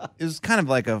mean, it was kind of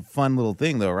like a fun little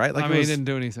thing, though, right? Like, he didn't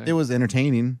do anything. It was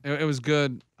entertaining. It was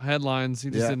good headlines. He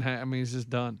just didn't have. I mean, he's just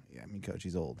done. Yeah, I mean, Coach,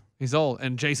 he's old. He's old.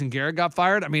 And Jason Garrett got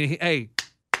fired. I mean,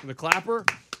 the clapper.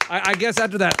 I guess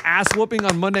after that ass whooping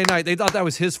on Monday night, they thought that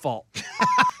was his fault.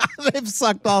 They've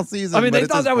sucked all season. I mean, they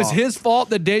thought that was his fault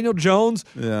that Daniel Jones.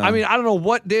 Yeah. I mean, I don't know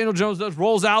what Daniel Jones does.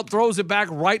 Rolls out, throws it back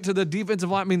right to the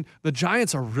defensive line. I mean, the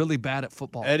Giants are really bad at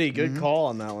football. Eddie, good call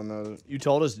on that one, though. You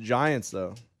told us Giants,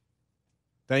 though.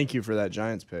 Thank you for that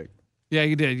Giants pick. Yeah,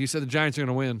 you did. You said the Giants are going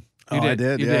to win. I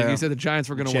did. You did. You said the Giants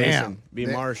were going to win. B.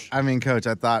 Marsh. I mean, Coach,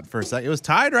 I thought for a second. It was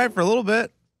tied, right, for a little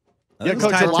bit. Yeah,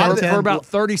 Coach, for about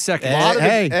 30 seconds.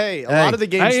 A lot of the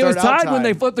games it was tied when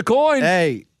they flipped the coin.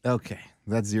 Hey, okay.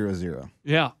 That's 0-0.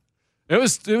 Yeah. It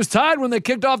was tied when they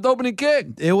kicked off the opening kick.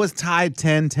 It was tied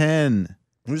 10-10.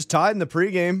 It was tied in the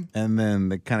pregame. And then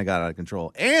they kind of got out of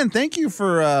control. And thank you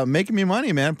for making me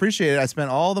money, man. Appreciate it. I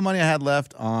spent all the money I had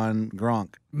left on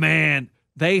Gronk. Man,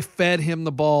 they fed him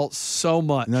the ball so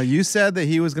much. No, you said that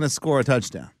he was going to score a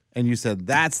touchdown. And you said,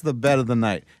 that's the bet of the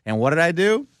night. And what did I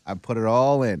do? I put it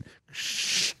all in.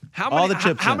 How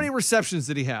many receptions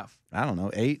did he have? I don't know,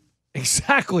 8.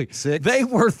 Exactly. 6. They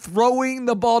were throwing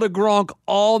the ball to Gronk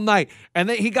all night. And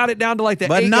then he got it down to like the 8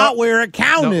 But not where it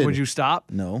counted. No, would you stop?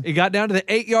 No. He got down to the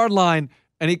 8-yard line,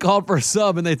 and he called for a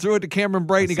sub, and they threw it to Cameron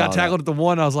Brate, and he got tackled at the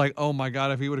 1. I was like, oh, my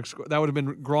God, if he would have scored, that would have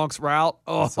been Gronk's route.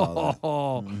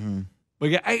 Oh.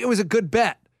 But yeah, it was a good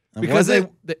bet. Because if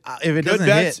it doesn't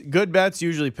hit. Good bets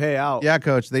usually pay out. Yeah,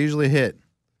 Coach, they usually hit.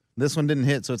 This one didn't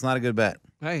hit, so it's not a good bet.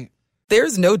 Hey.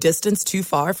 There's no distance too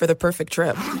far for the perfect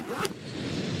trip.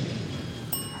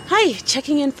 Hi,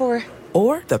 checking in for...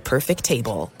 Or the perfect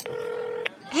table.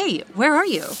 Hey, where are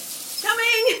you?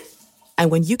 Coming!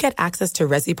 And when you get access to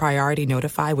Resi Priority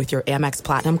Notify with your Amex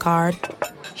Platinum card...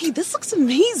 Hey, this looks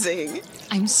amazing.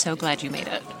 I'm so glad you made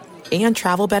it. And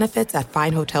travel benefits at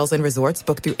fine hotels and resorts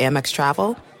booked through Amex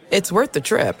Travel, it's worth the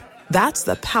trip. That's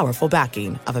the powerful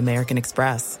backing of American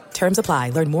Express. Terms apply.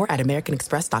 Learn more at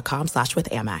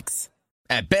americanexpress.com/withAmex.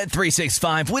 At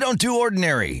Bet365, we don't do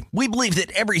ordinary. We believe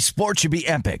that every sport should be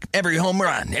epic. Every home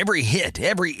run, every hit,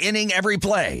 every inning, every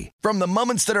play. From the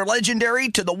moments that are legendary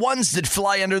to the ones that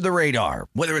fly under the radar.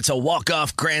 Whether it's a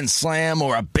walk-off grand slam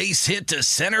or a base hit to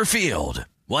center field.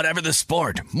 Whatever the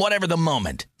sport, whatever the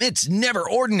moment. It's never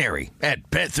ordinary at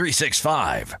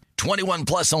Bet365. 21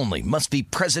 plus only. Must be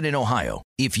present in Ohio.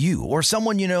 If you or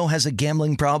someone you know has a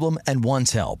gambling problem and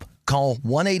wants help, call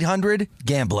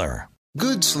 1-800-GAMBLER.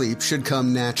 Good sleep should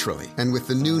come naturally, and with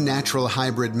the new Natural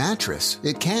Hybrid mattress,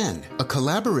 it can. A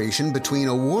collaboration between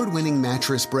award-winning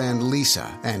mattress brand Leesa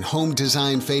and home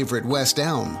design favorite West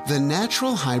Elm, the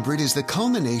Natural Hybrid is the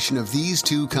culmination of these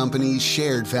two companies'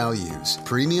 shared values: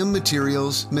 premium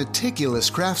materials, meticulous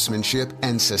craftsmanship,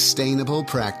 and sustainable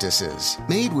practices.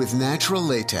 Made with natural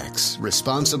latex,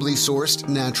 responsibly sourced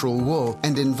natural wool,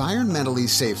 and environmentally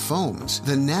safe foams,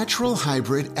 the Natural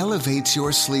Hybrid elevates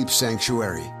your sleep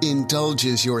sanctuary, indulges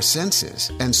your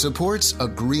senses, and supports a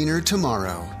greener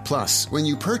tomorrow. Plus, when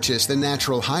you purchase the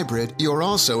Natural Hybrid, you're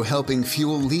also helping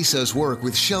fuel Leesa's work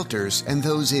with shelters and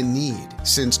those in need.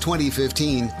 Since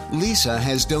 2015, Leesa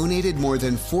has donated more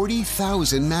than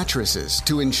 40,000 mattresses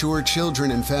to ensure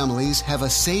children and families have a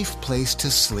safe place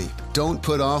to sleep. Don't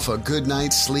put off a good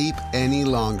night's sleep any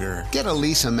longer. Get a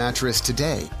Leesa mattress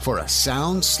today for a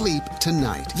sound sleep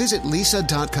tonight. Visit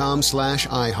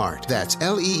leesa.com/iHeart. That's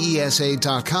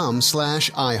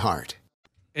LEESA.com/iHeart.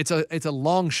 It's a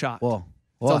long shot. Whoa.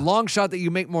 It's a long shot that you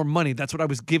make more money. That's what I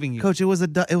was giving you. Coach, it was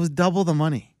double the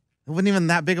money. It wasn't even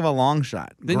that big of a long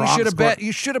shot. Then Gronk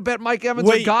you should have bet Mike Evans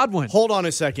or Godwin. Hold on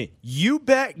a second. You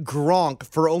bet Gronk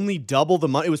for only double the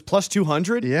money. It was plus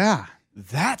 200? Yeah.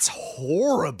 That's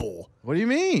horrible. What do you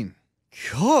mean?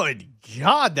 Good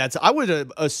God, I would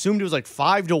have assumed it was like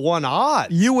 5-1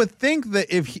 odds. You would think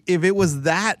that if it was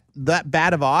that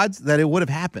bad of odds, that it would have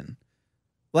happened.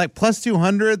 Like plus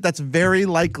 200, that's very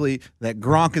likely that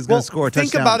Gronk is going to score a touchdown.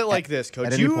 Think about it like this,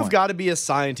 Coach. You've got to be a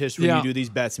scientist when you do these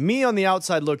bets. Me on the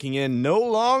outside looking in, no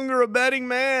longer a betting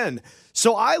man.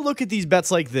 So I look at these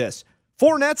bets like this.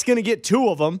 Fournette's going to get 2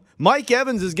 of them. Mike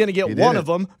Evans is going to get 1 of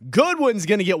them. Goodwin's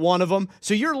going to get 1 of them.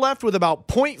 So you're left with about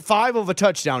 0.5 of a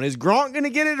touchdown. Is Gronk going to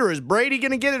get it, or is Brady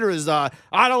going to get it, or is, I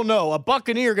don't know, a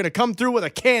Buccaneer going to come through with a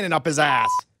cannon up his ass?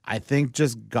 I think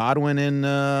just Godwin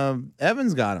and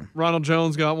Evans got him. Ronald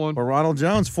Jones got one. Or Ronald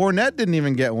Jones. Fournette didn't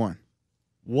even get one.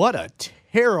 What a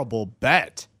terrible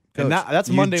bet. Coach, And that's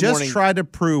Monday you just morning. tried to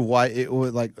prove why it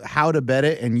would, like, how to bet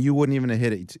it, and you wouldn't even have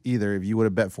hit it either if you would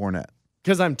have bet Fournette.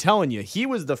 Because I'm telling you, he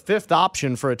was the 5th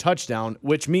option for a touchdown,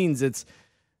 which means it's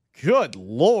good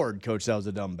Lord, Coach, that was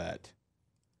a dumb bet.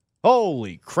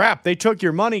 Holy crap. They took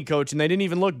your money, Coach, and they didn't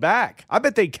even look back. I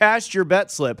bet they cashed your bet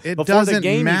slip It before the doesn't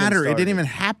game matter. even It didn't even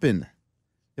happen.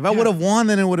 If I would have won,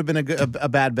 then it would have been a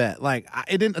bad bet. Like,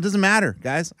 it doesn't matter,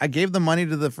 guys. I gave the money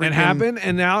to the freaking. It happened,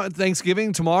 and now at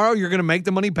Thanksgiving tomorrow, you're going to make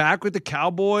the money back with the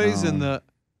Cowboys and the.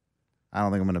 I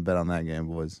don't think I'm going to bet on that game,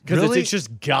 boys. Because it's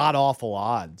just god-awful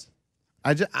odds.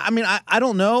 I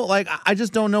don't know. Like, I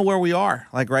just don't know where we are,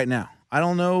 like, right now. I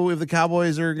don't know if the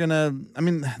Cowboys are going to. I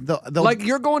mean, they'll. Like,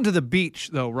 you're going to the beach,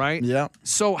 though, right? Yeah.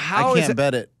 So how I is can't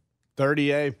bet it.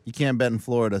 30A. You can't bet in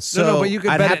Florida. So No, but you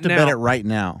can I'd bet have it to now. bet it right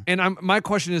now. And my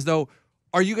question is, though,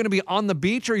 are you going to be on the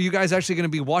beach or are you guys actually going to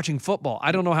be watching football?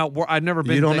 I don't know how I've never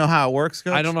been. You don't know how it works,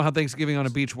 Coach? I don't know how Thanksgiving on a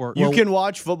beach works. You can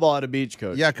watch football at a beach,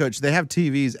 Coach. Yeah, Coach. They have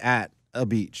TVs at a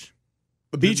beach.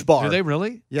 A beach bar. Do they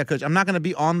really? Yeah, Coach. I'm not going to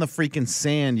be on the freaking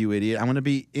sand, you idiot. I'm going to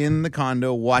be in the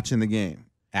condo watching the game.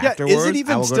 Afterwards, is it I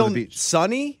even will go to still the beach.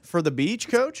 sunny for the beach,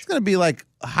 Coach? It's going to be like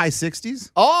high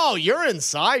 60s. Oh, you're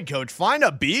inside, Coach. Find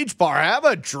a beach bar. Have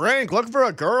a drink. Look for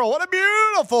a girl. What a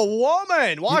beautiful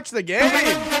woman. Watch the game.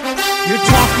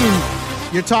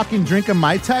 You're talking drink a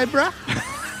Mai Tai, bruh?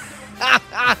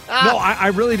 No, I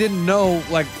really didn't know,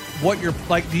 like, what you're,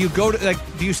 like, do you go to,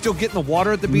 like, do you still get in the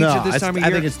water at the beach at this time of year?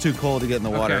 I think it's too cold to get in the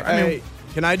water. Okay. I mean, Hey,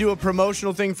 can I do a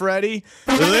promotional thing for Eddie?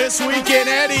 This weekend,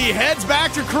 Eddie heads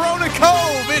back to Corona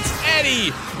Cove. It's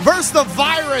Eddie versus the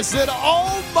virus that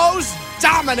almost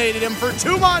dominated him for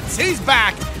 2 months. He's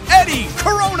back. Eddie,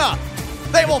 Corona.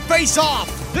 They will face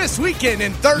off this weekend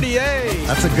in 30A.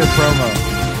 that's a good promo.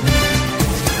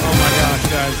 Oh, my gosh,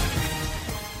 guys.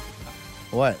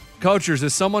 What? Coachers,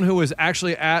 as someone who was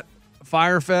actually at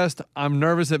Firefest, I'm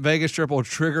nervous that Vegas Trip will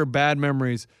trigger bad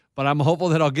memories, but I'm hopeful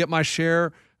that I'll get my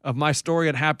share of my story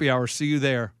at happy hour. See you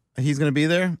there. He's going to be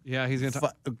there? Yeah, he's going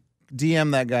to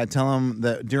DM that guy. Tell him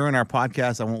that during our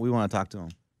podcast, we want to talk to him.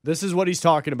 This is what he's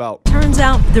talking about. Turns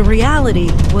out the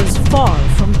reality was far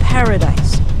from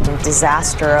paradise.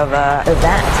 Disaster of a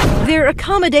event. Their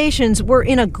accommodations were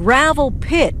in a gravel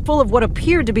pit full of what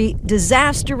appeared to be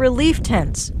disaster relief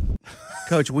tents.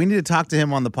 Coach, we need to talk to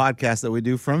him on the podcast that we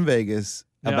do from Vegas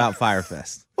about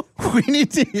Firefest. We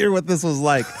need to hear what this was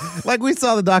like. Like, we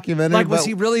saw the documentary. Like, was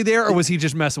he really there or was he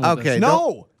just messing with us?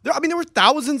 No. I mean, there were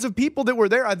thousands of people that were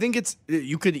there. I think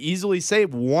you could easily say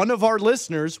one of our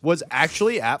listeners was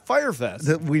actually at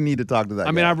Firefest. We need to talk to that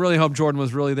I mean, I really hope Jordan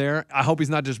was really there. I hope he's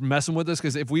not just messing with us,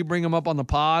 because if we bring him up on the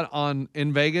pod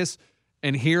in Vegas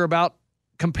and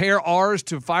compare ours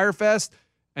to Firefest,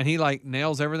 and he like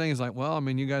nails everything, he's like, well, I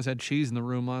mean, you guys had cheese in the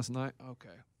room last night. Okay.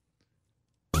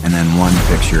 And then one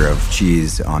picture of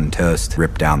cheese on toast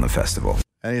ripped down the festival.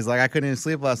 And he's like, I couldn't even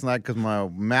sleep last night because my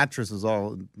mattress was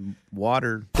all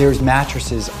watered. There's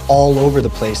mattresses all over the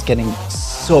place getting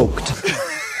soaked.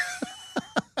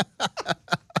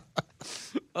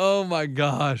 Oh, my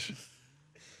gosh.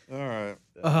 All right.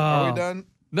 Are we done?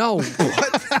 No.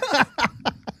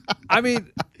 I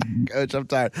mean, Coach, I'm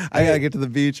tired. I got to get to the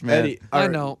beach, man. Eddie, I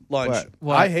know. Lunch.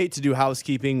 What? I hate to do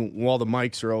housekeeping while the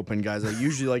mics are open, guys. I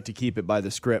usually like to keep it by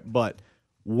the script, but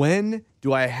when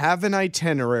do I have an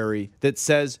itinerary that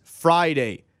says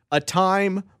Friday, a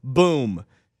time, boom.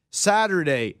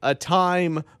 Saturday, a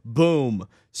time, boom.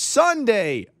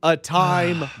 Sunday, a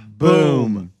time,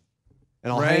 boom.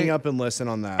 And I'll hang up and listen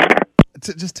on that.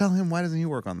 Just tell him, why doesn't he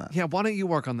work on that? Yeah, why don't you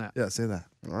work on that? Yeah, say that.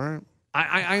 All right.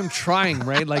 I am trying,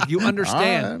 Ray. Like, you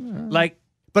understand. All right. Like,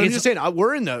 But I'm just saying,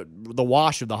 we're in the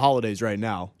wash of the holidays right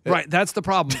now. Right, that's the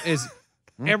problem. Is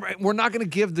we're not going to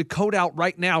give the code out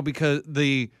right now because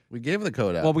we gave the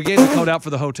code out. Well, we gave the code out for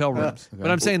the hotel rooms, Okay.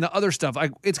 but I'm saying the other stuff.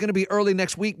 It's going to be early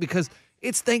next week because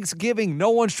it's Thanksgiving.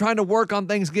 No one's trying to work on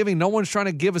Thanksgiving. No one's trying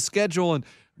to give a schedule and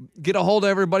get a hold of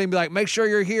everybody and be like, make sure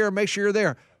you're here, make sure you're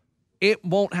there. It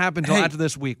won't happen until after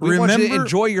this week. We want you to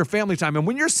enjoy your family time. And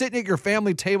when you're sitting at your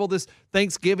family table this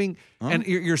Thanksgiving and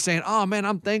you're saying, oh, man,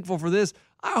 I'm thankful for this,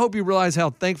 I hope you realize how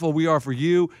thankful we are for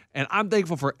you. And I'm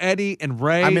thankful for Eddie and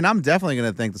Ray. I mean, I'm definitely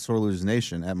going to thank the Sore Losers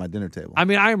Nation at my dinner table. I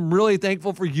mean, I am really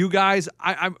thankful for you guys.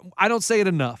 I don't say it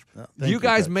enough. Thank you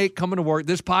guys make coming to work.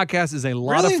 This podcast is a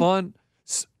lot of fun.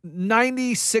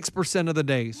 96% of the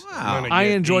days. Wow. I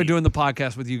enjoy doing the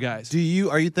podcast with you guys.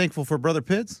 Are you thankful for Brother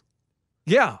Pitts?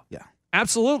 Yeah. Yeah.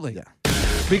 Absolutely. Yeah.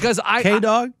 Because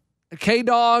K-Dog?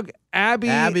 K-Dog,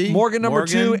 Abby, Morgan number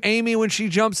 2, Amy when she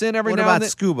jumps in every now and then. What about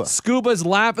Scuba? Scuba's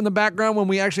laugh in the background when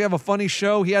we actually have a funny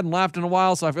show. He hadn't laughed in a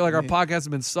while, so I feel like our podcast has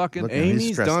been sucking.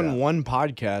 Amy's done one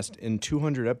podcast in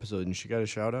 200 episodes, and she got a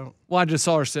shout-out. Well, I just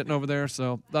saw her sitting over there,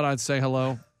 so thought I'd say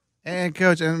hello. And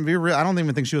Coach, and be real, I don't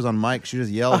even think she was on mic. She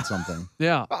just yelled something.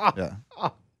 Yeah.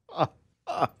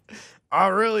 I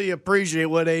really appreciate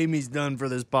what Amy's done for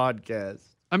this podcast.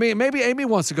 I mean, maybe Amy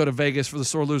wants to go to Vegas for the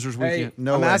Sore Losers weekend.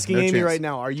 I'm asking Amy right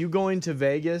now, are you going to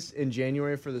Vegas in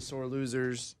January for the Sore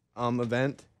Losers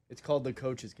event? It's called the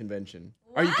Coaches Convention.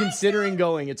 What? Are you considering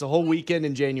going? It's a whole weekend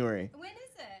in January. When is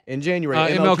it? In January.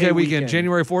 MLK weekend,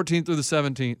 January 14th through the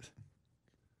 17th.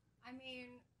 I mean,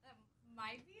 that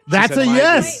might be. That's a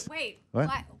yes. Wait.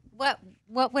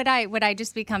 What would I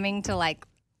just be coming to like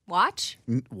watch?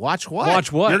 Watch what? Watch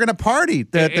what? You're gonna party.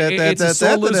 It's a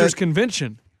Sore Losers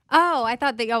convention. Oh, I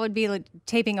thought that y'all would be like,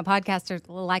 taping a podcast or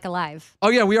like a live. Oh,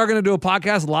 yeah, we are going to do a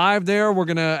podcast live there. We're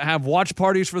going to have watch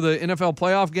parties for the NFL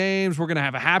playoff games. We're going to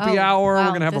have a happy hour. Wow, We're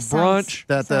going to have a brunch.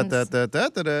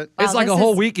 It's like a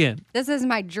whole weekend. This is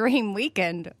my dream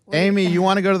weekend. Amy, you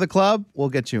want to go to the club? We'll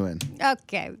get you in.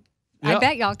 Okay. I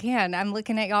bet y'all can. I'm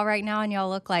looking at y'all right now, and y'all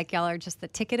look like y'all are just the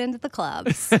ticket into the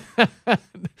clubs.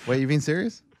 Wait, you being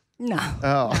serious? No.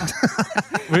 Oh.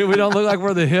 we don't look like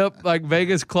we're the hip, like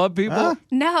Vegas club people? Huh?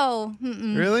 No.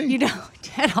 Mm-mm. Really? You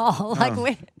don't at all. Like,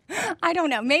 wait, I don't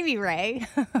know. Maybe Ray.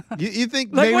 You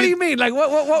think like, maybe, what do you mean? Like,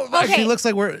 what? Like, Okay. she looks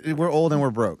like we're old and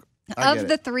we're broke. Of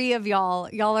the three of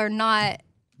y'all are not.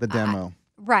 The demo.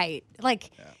 Right. Like,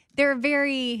 they're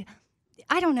very,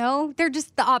 I don't know. They're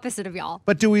just the opposite of y'all.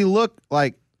 But do we look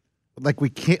like we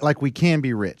can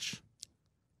be rich?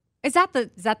 Is that the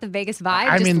Vegas vibe?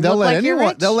 I Just mean, they'll look let like you're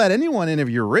anyone. rich? They'll let anyone in if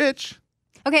you're rich.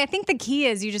 Okay, I think the key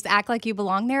is you just act like you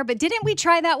belong there. But didn't we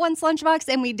try that once, Lunchbox,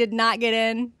 and we did not get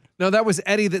in? No, that was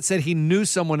Eddie that said he knew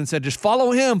someone and said, just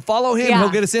follow him. Yeah.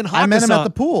 He'll get us in. I met him at the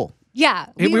pool. Yeah.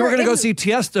 We were going to go in- see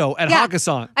Tiesto at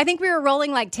Hakkasan. I think we were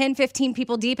rolling like 10, 15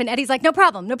 people deep, and Eddie's like, no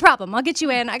problem. I'll get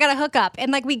you in. I got to hook up. And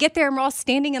like we get there, and we're all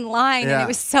standing in line, and it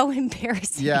was so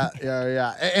embarrassing. Yeah.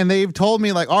 And they've told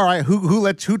me like, all right, who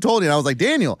told you? And I was like,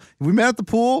 Daniel. We met at the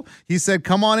pool. He said,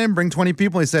 come on in, bring 20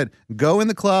 people. He said, go in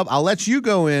the club. I'll let you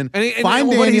go in. And find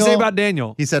Daniel. What did he say about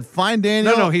Daniel? He said, find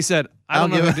Daniel. No, he said, I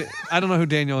don't know who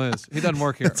Daniel is. He doesn't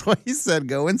work here. That's what he said.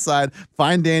 Go inside,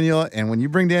 find Daniel, and when you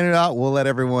bring Daniel out, we'll let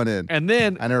everyone in. And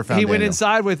then I never found he went Daniel.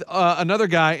 inside with another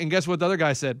guy, and guess what the other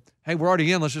guy said? Hey, we're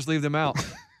already in. Let's just leave them out.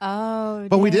 Oh,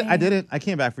 But we did. dang. I didn't. I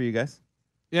came back for you guys.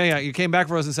 Yeah. You came back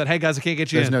for us and said, hey, guys, I can't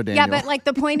get you There's in. no Daniel. Yeah, but like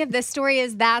the point of this story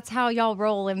is that's how y'all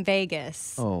roll in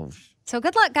Vegas. Oh. So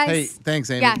good luck, guys. Hey, thanks,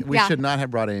 Amy. Yeah, we should not have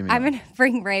brought Amy. I'm going to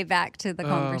bring Ray back to the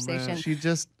conversation. Man.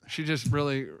 She just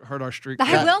really hurt our streak.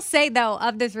 I will say, though,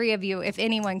 of the three of you, if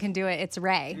anyone can do it, it's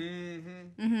Ray.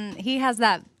 Mm-hmm. He has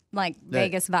that, like,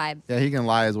 Vegas vibe. Yeah, he can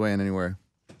lie his way in anywhere.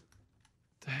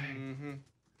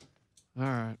 All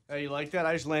right. Hey, you like that?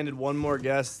 I just landed one more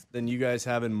guest than you guys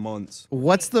have in months.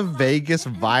 What's the Vegas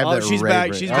vibe Oh, that she's Ray back.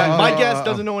 brings? She's back. My guest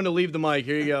doesn't know when to leave the mic.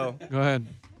 Here you go. Go ahead.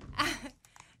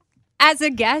 As a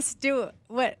guest, do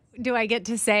I get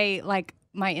to say, like,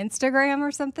 my Instagram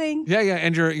or something? Yeah.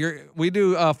 And we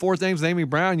do 4 Things with Amy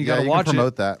Brown. You got to watch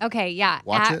promote it. that. Okay, yeah.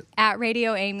 Watch it. At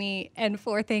Radio Amy and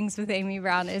 4 Things with Amy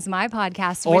Brown is my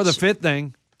podcast. Or the 5th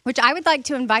thing. Which I would like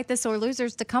to invite the Sore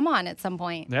Losers to come on at some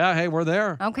point. Yeah, hey, we're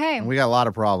there. Okay. And we got a lot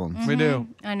of problems. We do.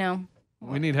 I know.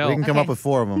 We need help. We can come up with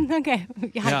 4 of them. Okay.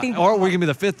 Yeah, I think Or we can be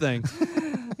the 5th thing.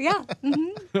 yeah.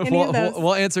 Mm-hmm. Any of those.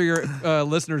 We'll answer your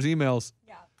listeners' emails.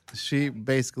 She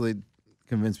basically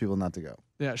convinced people not to go.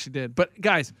 Yeah, she did. But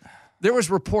guys, there was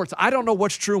reports. I don't know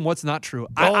what's true and what's not true.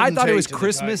 I thought it was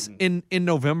Christmas in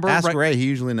November. Ask right? Ray. He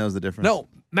usually knows the difference. No,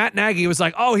 Matt Nagy was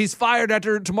like, oh, he's fired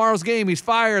after tomorrow's game. He's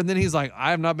fired. And then he's like,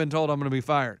 I have not been told I'm going to be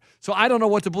fired. So I don't know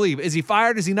what to believe. Is he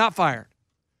fired? Is he not fired?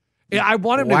 Yeah, I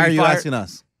want him to be fired. Why are you asking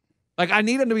us? Like, I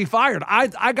need him to be fired.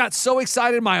 I got so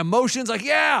excited. My emotions, like,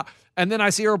 yeah. And then I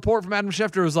see a report from Adam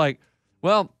Schefter who's like,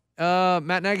 well,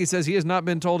 Matt Nagy says he has not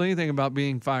been told anything about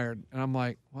being fired. And I'm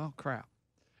like, well, crap.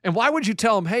 And why would you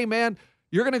tell him, hey, man,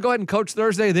 you're going to go ahead and coach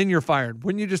Thursday, then you're fired?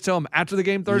 Wouldn't you just tell him after the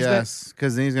game Thursday? Yes,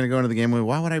 because then he's going to go into the game with,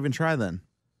 why would I even try then?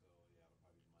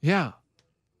 Yeah.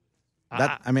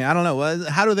 I mean, I don't know.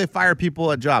 How do they fire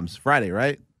people at jobs? Friday,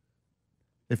 right?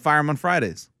 They fire them on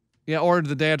Fridays. Yeah, or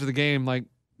the day after the game, like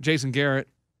Jason Garrett.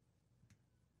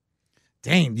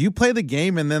 Dang, you play the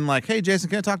game and then like, hey, Jason,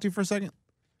 can I talk to you for a second?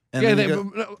 And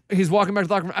yeah, he's walking back to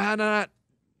the locker room. No,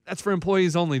 that's for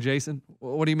employees only, Jason.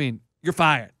 What do you mean? You're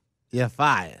fired. Yeah,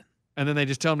 fired. And then they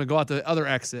just tell him to go out the other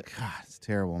exit. God, it's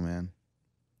terrible, man.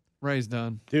 Ray's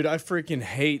done. Dude, I freaking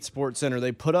hate SportsCenter.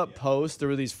 They put up posts. There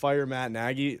were these Fire Matt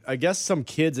Nagy. I guess some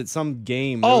kids at some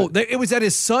game. It was at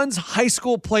his son's high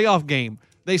school playoff game.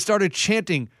 They started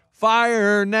chanting,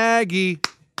 "Fire Nagy,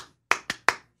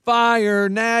 Fire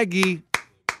Nagy."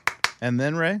 And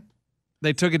then, Ray?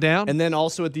 They took it down? And then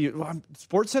also at the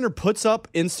SportsCenter puts up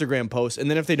Instagram posts, and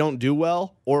then if they don't do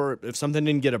well or if something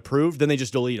didn't get approved, then they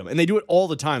just delete them. And they do it all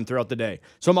the time throughout the day.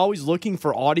 So I'm always looking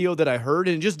for audio that I heard,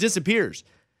 and it just disappears.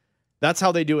 That's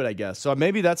how they do it, I guess. So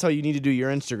maybe that's how you need to do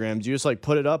your Instagrams. You just like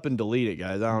put it up and delete it,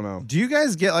 guys. I don't know. Do you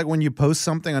guys get like when you post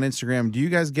something on Instagram, do you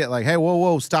guys get like, hey,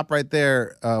 whoa, stop right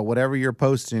there. Whatever you're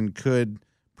posting could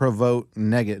provoke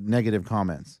negative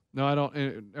comments? No, I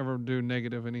don't ever do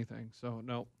negative anything. So,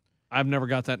 no. I've never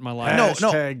got that in my life.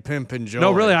 Hashtag pimp and joy.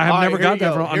 No, really, I have never got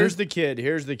that from. Here's the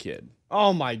kid.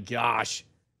 Oh my gosh.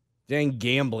 Dang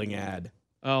gambling ad.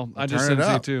 Oh, I just didn't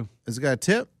see too. Has it got a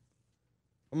tip?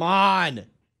 Come on.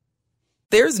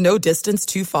 There's no distance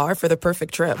too far for the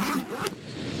perfect trip.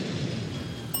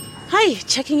 Hi,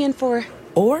 checking in for...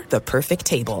 Or the perfect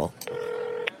table.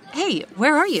 Hey,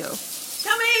 where are you?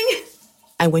 Coming!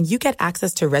 And when you get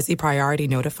access to Resi Priority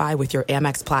Notify with your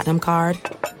Amex Platinum card...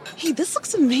 Hey, this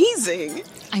looks amazing.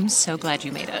 I'm so glad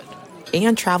you made it.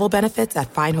 And travel benefits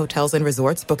at fine hotels and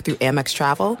resorts booked through Amex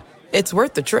Travel, it's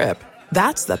worth the trip.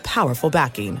 That's the powerful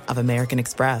backing of American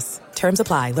Express. Terms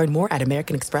apply. Learn more at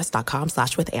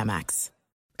americanexpress.com/withAmex.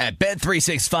 At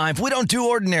Bet365, we don't do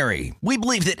ordinary. We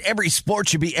believe that every sport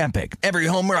should be epic. Every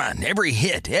home run, every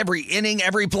hit, every inning,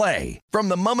 every play. From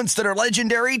the moments that are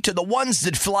legendary to the ones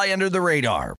that fly under the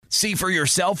radar. See for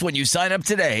yourself when you sign up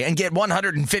today and get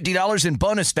 $150 in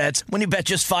bonus bets when you bet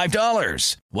just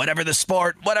 $5. Whatever the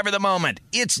sport, whatever the moment,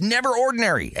 it's never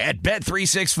ordinary at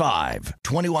Bet365.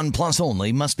 21 plus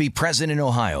only. Must be present in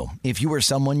Ohio. If you or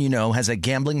someone you know has a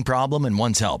gambling problem and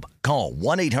wants help, call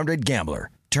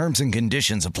 1-800-GAMBLER. Terms and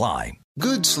conditions apply.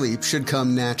 Good sleep should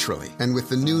come naturally, and with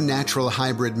the new Natural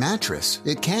Hybrid mattress,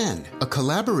 it can. A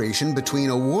collaboration between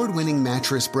award-winning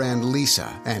mattress brand Leesa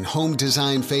and home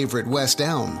design favorite West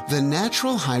Elm, the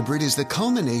Natural Hybrid is the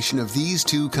culmination of these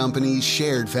two companies'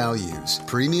 shared values: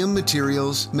 premium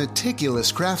materials,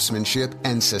 meticulous craftsmanship,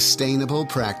 and sustainable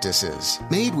practices.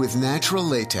 Made with natural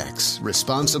latex,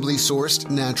 responsibly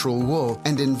sourced natural wool,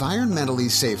 and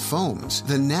environmentally safe foams,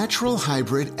 the Natural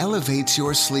Hybrid elevates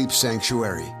your sleep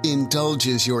sanctuary, indulges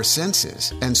your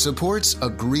senses, and supports a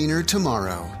greener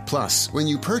tomorrow. Plus, when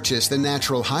you purchase the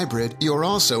Natural Hybrid, you're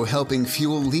also helping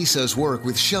fuel Leesa's work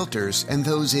with shelters and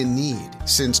those in need.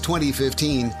 Since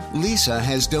 2015, Leesa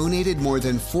has donated more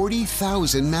than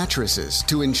 40,000 mattresses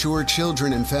to ensure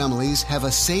children and families have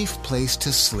a safe place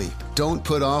to sleep. Don't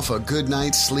put off a good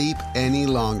night's sleep any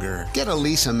longer. Get a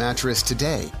Leesa mattress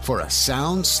today for a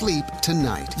sound sleep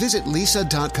tonight. Visit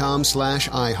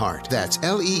leesa.com/iHeart. That's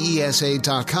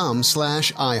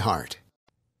LEESA.com/iHeart.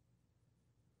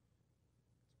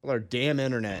 Well, our damn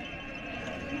internet.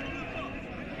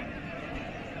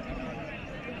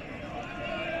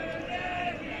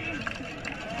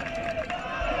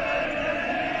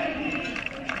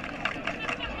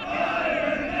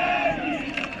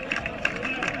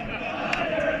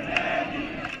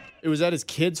 It was at his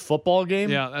kid's football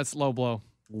game? Yeah, that's low blow.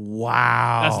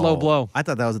 Wow. That's low blow. I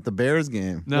thought that was at the Bears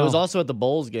game. No. It was also at the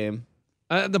Bulls game.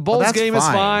 The Bulls game is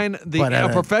fine. A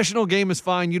But, professional game is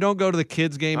fine. You don't go to the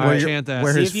kids' game and chant that.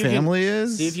 Where his family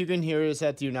is? See if you can hear us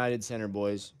at the United Center,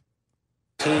 boys.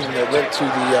 Team that went to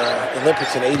the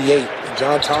Olympics in '88.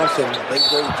 John Thompson, late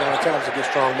great John Thompson, good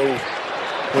strong move,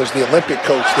 was the Olympic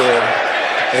coach there.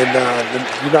 And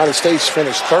the United States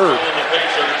finished third.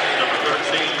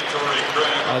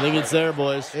 I think it's there,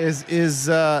 boys.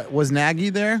 Was Nagy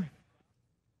there?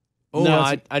 Oh, no,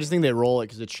 I just think they roll it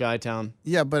because it's Chi-Town.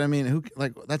 Yeah, but I mean,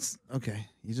 that's okay.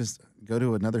 You just go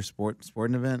to another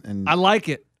sporting event, and I like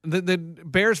it. The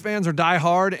Bears fans are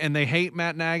diehard, and they hate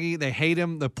Matt Nagy. They hate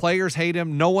him. The players hate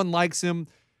him. No one likes him.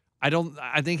 I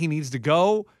think he needs to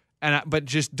go, but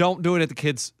just don't do it at the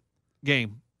kids'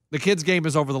 game. The kids' game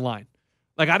is over the line.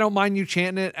 Like, I don't mind you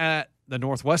chanting it at the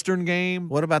Northwestern game.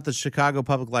 What about the Chicago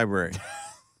Public Library?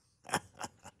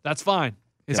 That's fine.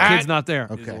 His kid's not there.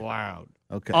 Okay. Loud.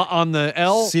 Okay. On the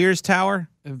L. Sears Tower?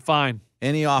 Fine.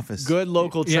 Any office. Good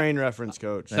local train reference,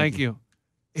 Coach. Thank you.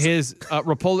 His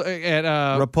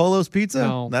Rapolo's Pizza?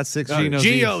 No. That's 6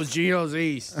 Gio's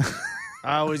East.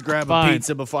 I always grab a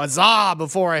pizza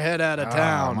before I head out of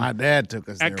town. My dad took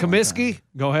us at Comiskey.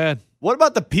 Go ahead. What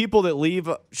about the people that leave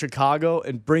Chicago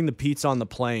and bring the pizza on the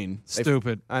plane?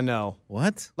 Stupid. I know.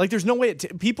 What? Like, there's no way.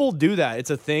 People do that. It's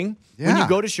a thing. Yeah. When you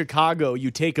go to Chicago, you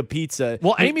take a pizza.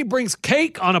 Well, Amy brings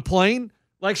cake on a plane.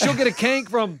 Like, she'll get a cake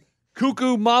from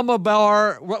Cuckoo Mama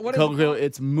Bar. What is it?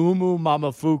 It's Moo Moo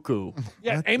Mama Fuku.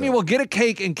 Yeah, Amy will get a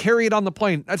cake and carry it on the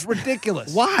plane. That's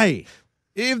ridiculous. Why?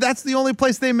 If that's the only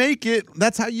place they make it,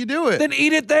 that's how you do it. Then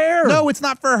eat it there. No, it's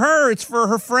not for her. It's for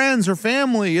her friends, her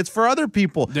family. It's for other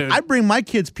people. Dude. I bring my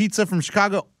kids pizza from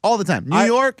Chicago all the time. New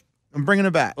York, I'm bringing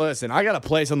it back. Listen, I got a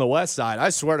place on the west side. I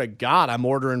swear to God, I'm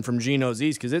ordering from Gino's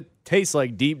East because it tastes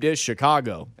like deep dish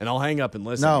Chicago. And I'll hang up and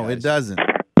listen. No, guys. it doesn't.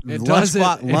 It doesn't.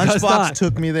 Lunchbox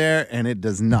took me there, and it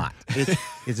does not.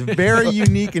 It's very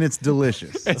unique, and it's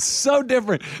delicious. It's so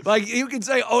different. Like, you can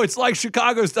say, oh, it's like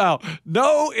Chicago style.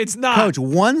 No, it's not. Coach,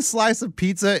 one slice of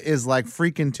pizza is like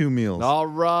freaking 2 meals. All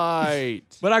right.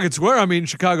 But I could swear I'm eating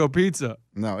Chicago pizza.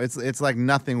 No, it's like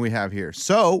nothing we have here.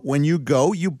 So when you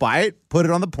go, you buy it, put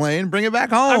it on the plane, bring it back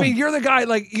home. I mean, you're the guy,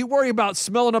 like, you worry about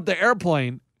smelling up the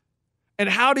airplane. And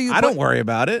how do you I don't worry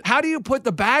about it. How do you put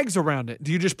the bags around it?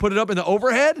 Do you just put it up in the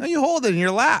overhead? No, you hold it in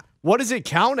your lap. What does it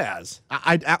count as?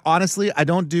 I honestly, I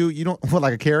don't do, you don't, what,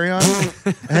 like a carry-on?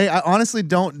 Hey, I honestly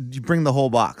don't you bring the whole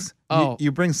box. Oh.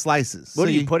 You bring slices. What,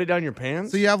 do you put it down your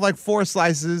pants? So you have like 4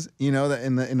 slices, you know,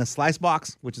 in the slice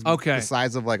box, which is okay. the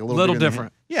size of like a little bigger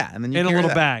different. Yeah, and then you in a carry little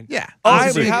that. bag. Yeah. Oh,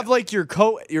 so you have like your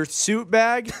coat, your suit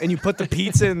bag, and you put the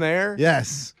pizza in there?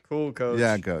 Yes. Cool, Coach.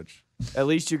 Yeah, Coach. At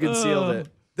least you concealed it.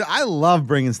 I love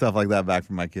bringing stuff like that back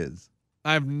for my kids.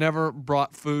 I've never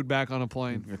brought food back on a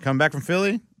plane. You come back from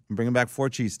Philly, I'm bringing back 4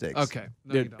 cheesesteaks. Okay.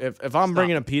 No, Dude, if I'm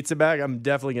bringing a pizza bag, I'm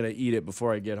definitely going to eat it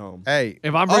before I get home. Hey.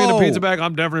 If I'm bringing a pizza bag,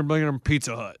 I'm definitely bringing them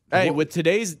Pizza Hut. Hey, with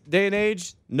today's day and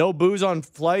age, no booze on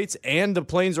flights, and the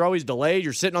planes are always delayed.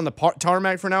 You're sitting on the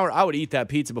tarmac for an hour. I would eat that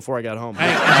pizza before I got home.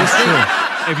 Hey, just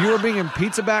think, if you were bringing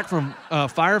pizza back from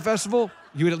Fire Festival,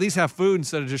 you would at least have food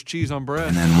instead of just cheese on bread.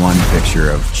 And then one picture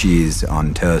of cheese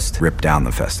on toast ripped down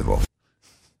the festival.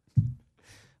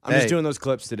 I'm just doing those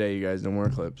clips today, you guys. No more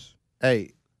clips.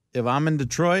 Hey, if I'm in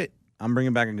Detroit, I'm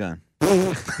bringing back a gun.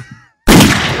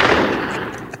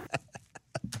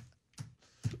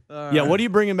 Yeah, what are you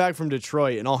bringing back from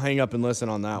Detroit? And I'll hang up and listen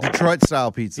on that one.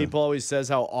 Detroit-style pizza. People always says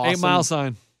how awesome. 8 Mile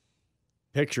sign.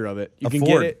 Picture of it. You can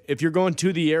get it. If you're going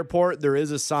to the airport, there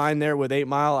is a sign there with 8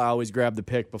 Mile. I always grab the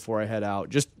pic before I head out.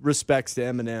 Just respects to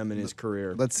Eminem and his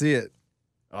career. Let's see it.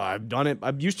 I've done it.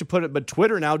 I used to put it, but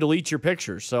Twitter now deletes your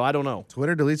pictures, so I don't know.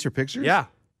 Twitter deletes your pictures? Yeah.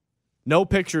 No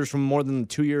pictures from more than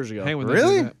 2 years ago. Hey,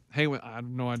 really? Hey, I have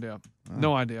no idea.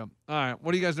 No idea. All right.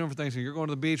 What are you guys doing for Thanksgiving? You're going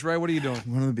to the beach, right? What are you doing?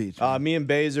 I'm going to the beach. Me and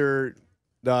Baser,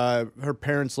 her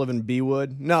parents live in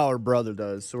Beewood. No, her brother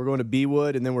does. So we're going to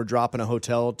Beewood, and then we're dropping a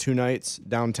hotel 2 nights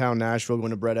downtown Nashville,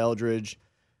 going to Brett Eldridge,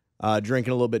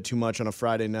 drinking a little bit too much on a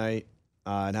Friday night,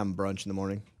 and having brunch in the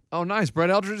morning. Oh, nice. Brett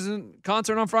Eldridge is in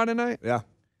concert on Friday night? Yeah.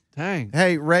 Dang.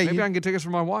 Hey, Ray. Maybe I can get tickets for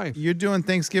my wife. You're doing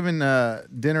Thanksgiving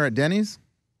dinner at Denny's?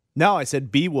 No, I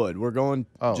said Beewood. We're going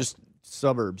just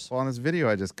suburbs. Well, on this video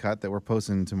I just cut that we're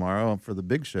posting tomorrow for the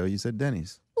big show, you said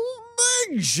Denny's.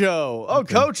 Big show. Oh,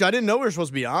 okay. Coach, I didn't know we were supposed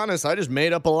to be honest. I just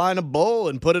made up a line of bull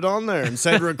and put it on there and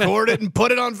said record it and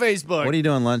put it on Facebook. What are you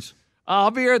doing lunch?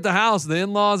 I'll be here at the house. The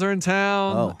in-laws are in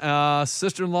town.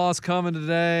 Sister-in-law's coming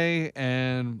today.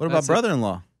 And what about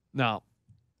brother-in-law? No.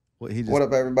 What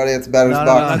up, everybody? It's Batter's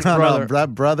Box.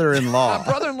 Brother-in-law.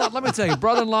 Brother-in-law. Let me tell you,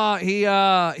 brother-in-law.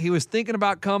 He was thinking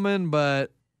about coming,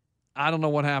 but I don't know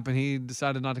what happened. He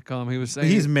decided not to come. He was saying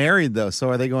he's married though. So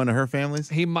are they going to her families?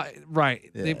 He might.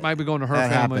 Right. Yeah. They might be going to her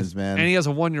that families. Happens, man. And he has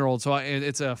a 1-year-old, so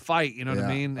it's a fight. You know what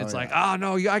I mean? It's oh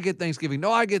no, I get Thanksgiving.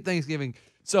 No, I get Thanksgiving.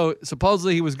 So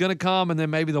supposedly he was going to come, and then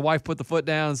maybe the wife put the foot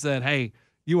down and said, "Hey,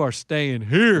 you are staying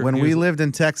here." When we lived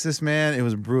in Texas, man, it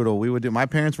was brutal. We would do. My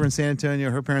parents were in San Antonio.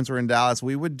 Her parents were in Dallas.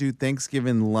 We would do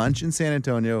Thanksgiving lunch in San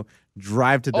Antonio,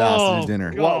 drive to Dallas to do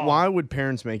dinner. Why would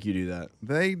parents make you do that?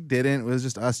 They didn't. It was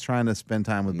just us trying to spend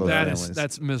time with both families.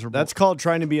 That's miserable. That's called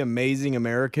trying to be amazing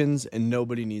Americans, and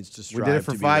nobody needs to strive. We did it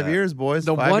for 5 years, boys.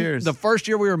 5 years. The first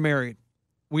year we were married,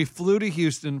 we flew to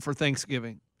Houston for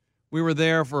Thanksgiving. We were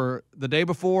there for the day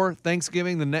before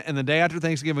Thanksgiving, and the day after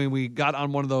Thanksgiving, we got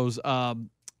on one of those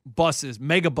buses,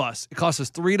 mega bus. It cost us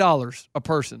 $3 a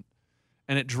person,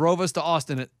 and it drove us to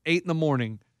Austin at 8 in the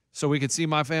morning so we could see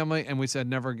my family, and we said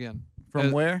never again.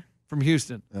 From where? From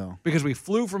Houston. Oh. Because we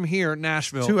flew from here,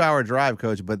 Nashville. 2-hour drive,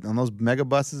 Coach, but on those mega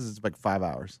buses, it's like 5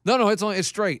 hours. No, it's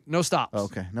straight, no stops. Oh,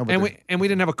 okay, no. And we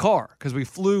didn't have a car because we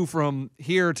flew from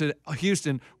here to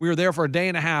Houston. We were there for a day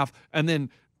and a half, and then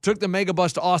took the mega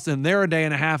bus to Austin, there a day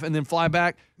and a half, and then fly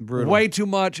back. Brutal. Way too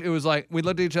much. It was like, we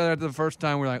looked at each other after the first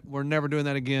time. We're like, we're never doing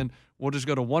that again. We'll just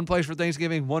go to one place for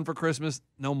Thanksgiving, one for Christmas,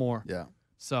 no more. Yeah.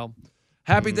 So,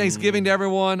 happy Thanksgiving to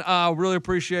everyone. Really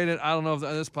appreciate it. I don't know if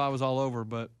this pod was all over,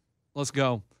 but let's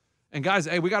go. And guys,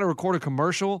 hey, we got to record a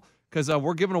commercial because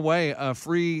we're giving away a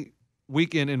free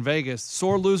weekend in Vegas.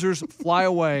 Sore losers fly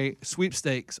away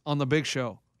sweepstakes on the big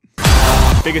show.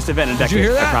 Biggest event in a decade. Did you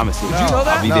hear that? I promise you. Did you know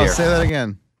that? I'll be there. Say that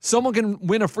again. Someone can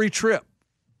win a free trip.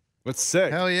 That's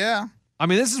sick. Hell yeah. I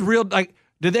mean, this is real. Like,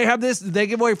 did they have this? Did they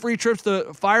give away free trips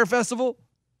to Fire Festival?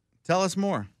 Tell us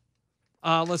more.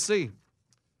 Let's see.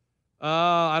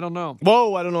 I don't know.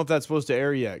 Whoa, I don't know if that's supposed to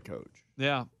air yet, Coach.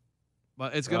 Yeah,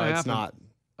 but it's going to happen. It's not.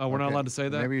 Oh, we're not allowed to say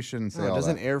that? Maybe you shouldn't say It all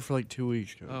doesn't that. air for like 2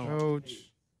 weeks, Coach. Oh. Coach.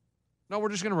 No, we're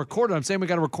just going to record it. I'm saying we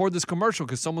got to record this commercial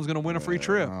because someone's going to win a free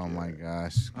trip. Oh, my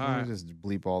gosh. Can All we right. just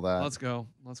bleep all that? Let's go.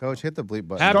 Coach, hit the bleep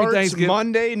button. Happy Starts Thanksgiving.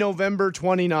 Monday, November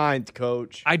 29th,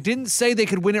 Coach. I didn't say they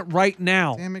could win it right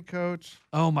now. Damn it, Coach.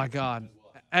 Oh, my God.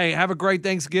 Hey, have a great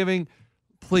Thanksgiving.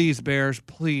 Please, Bears,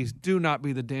 please do not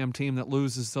be the damn team that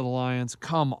loses to the Lions.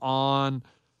 Come on.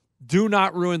 Do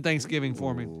not ruin Thanksgiving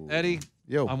for me. Eddie,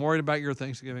 I'm worried about your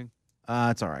Thanksgiving.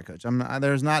 It's all right, Coach.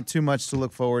 There's not too much to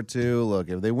look forward to. Look,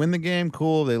 if they win the game,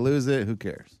 cool. If they lose it, who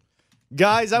cares?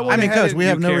 Guys, Coach, we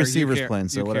have no receivers playing,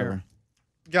 so whatever.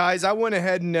 Guys, I went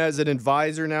ahead and as an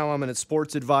advisor now, I'm a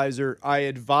sports advisor. I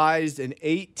advised an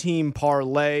 8-team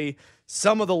parlay.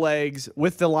 Some of the legs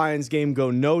with the Lions game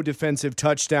go no defensive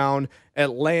touchdown.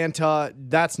 Atlanta,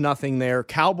 that's nothing there.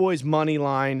 Cowboys money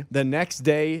line. The next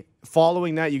day,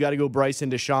 following that, you got to go Bryson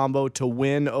DeChambeau to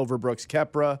win over Brooks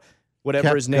Koepka,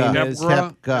 whatever his name is,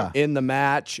 in the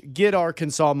match. Get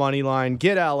Arkansas money line.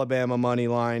 Get Alabama money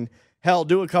line. Hell,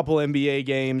 do a couple NBA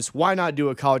games. Why not do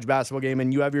a college basketball game?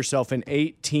 And you have yourself an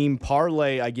 8-team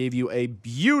parlay. I gave you a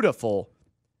beautiful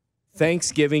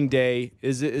Thanksgiving Day.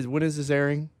 When is this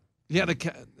airing? Yeah,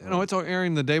 it's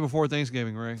airing the day before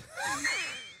Thanksgiving, Ray.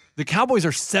 The Cowboys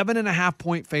are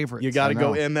 7.5-point favorites. You got to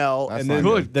go ML. That's and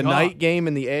then the night game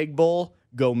in the Egg Bowl,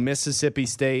 go Mississippi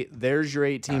State. There's your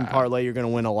 8-team parlay. You're going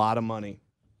to win a lot of money.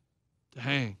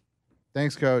 Dang.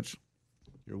 Thanks, Coach.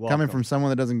 You're welcome. Coming from someone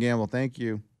that doesn't gamble. Thank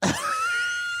you.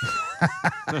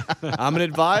 I'm an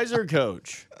advisor,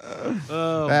 Coach.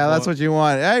 That's what you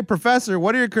want. Hey, Professor,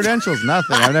 what are your credentials?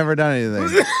 Nothing. I've never done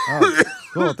anything. Oh,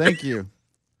 cool. Thank you.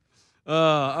 All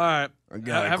right. I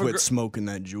gotta quit smoking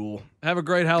that Juul. Have a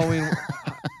great Halloween,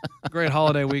 great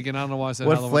holiday weekend. I don't know why I said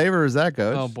what Halloween. flavor is that,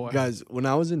 Coach? Oh, boy. Guys, when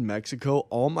I was in Mexico,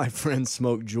 all my friends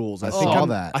smoked Juuls.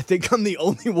 I think I'm the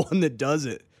only one that does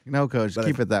it. No, Coach.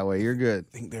 Keep it that way. You're good.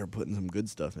 I think they were putting some good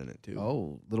stuff in it, too.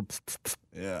 Oh, little.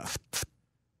 Yeah.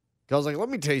 I was like, let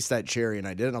me taste that cherry, and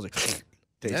I did. And I was like,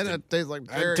 it tastes like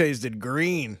cherry. I tasted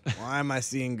green. Why am I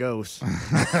seeing ghosts? Hey,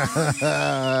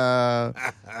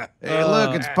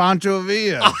 look, it's Pancho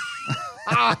Villa.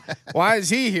 Why is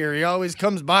he here? He always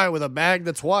comes by with a bag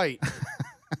that's white.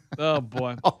 Oh,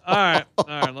 boy. All right.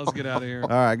 Let's get out of here. All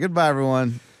right. Goodbye,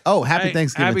 everyone. Oh, happy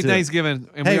Thanksgiving. Happy Thanksgiving.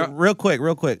 And hey, real quick.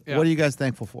 Yeah. What are you guys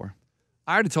thankful for?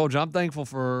 I already told you. I'm thankful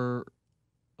for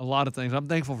a lot of things. I'm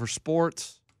thankful for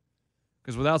sports.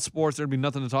 Because without sports, there'd be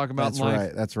nothing to talk about in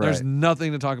life. That's right. There's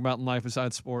nothing to talk about in life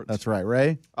besides sports. That's right.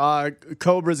 Ray?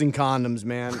 Cobras and condoms,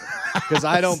 man. Because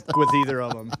I don't with either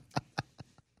of them.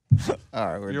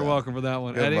 All right, You're welcome for that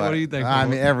one. Goodbye. Eddie, what do you think? I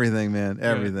mean, everything, man.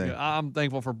 Everything. Good. I'm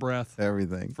thankful for breath.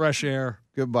 Everything. Fresh air.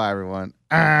 Goodbye, everyone.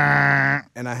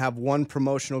 And I have one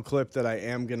promotional clip that I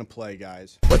am going to play,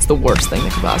 guys. What's the worst thing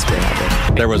that could possibly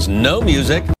happen? There was no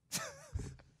music.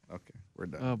 Okay, we're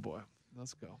done. Oh, boy.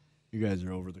 Let's go. You guys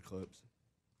are over the clips.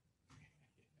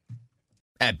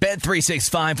 At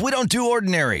Bet365, we don't do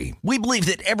ordinary. We believe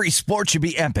that every sport should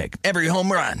be epic. Every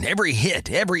home run, every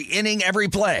hit, every inning, every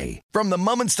play. From the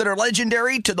moments that are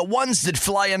legendary to the ones that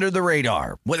fly under the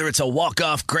radar. Whether it's a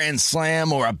walk-off grand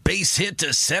slam or a base hit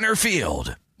to center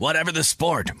field. Whatever the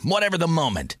sport, whatever the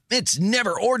moment. It's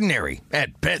never ordinary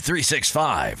at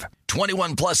Bet365.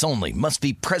 21 plus only. Must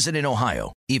be present in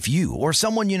Ohio. If you or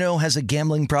someone you know has a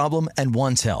gambling problem and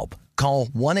wants help, call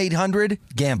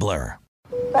 1-800-GAMBLER.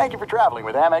 Thank you for traveling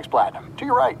with Amex Platinum. To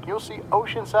your right, you'll see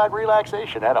oceanside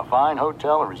relaxation at a fine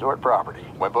hotel and resort property.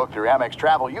 When booked through Amex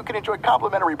Travel, you can enjoy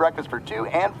complimentary breakfast for 2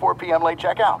 and 4 p.m. late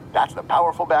checkout. That's the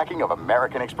powerful backing of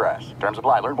American Express. Terms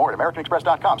apply. Learn more at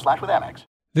americanexpress.com/withAmex.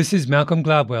 This is Malcolm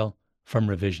Gladwell from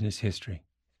Revisionist History.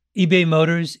 eBay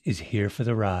Motors is here for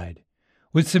the ride.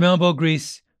 With some elbow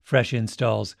grease, fresh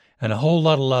installs, and a whole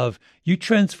lot of love, you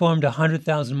transformed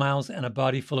 100,000 miles and a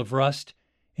body full of rust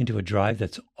into a drive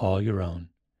that's all your own.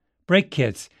 Brake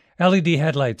kits, LED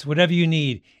headlights, whatever you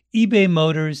need, eBay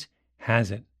Motors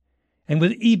has it. And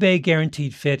with eBay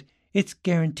Guaranteed Fit, it's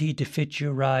guaranteed to fit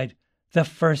your ride the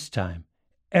first time,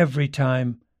 every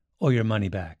time, or your money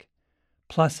back.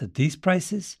 Plus, at these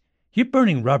prices, you're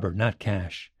burning rubber, not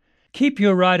cash. Keep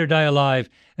your ride or die alive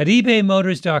at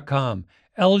ebaymotors.com.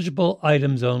 Eligible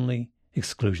items only.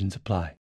 Exclusions apply.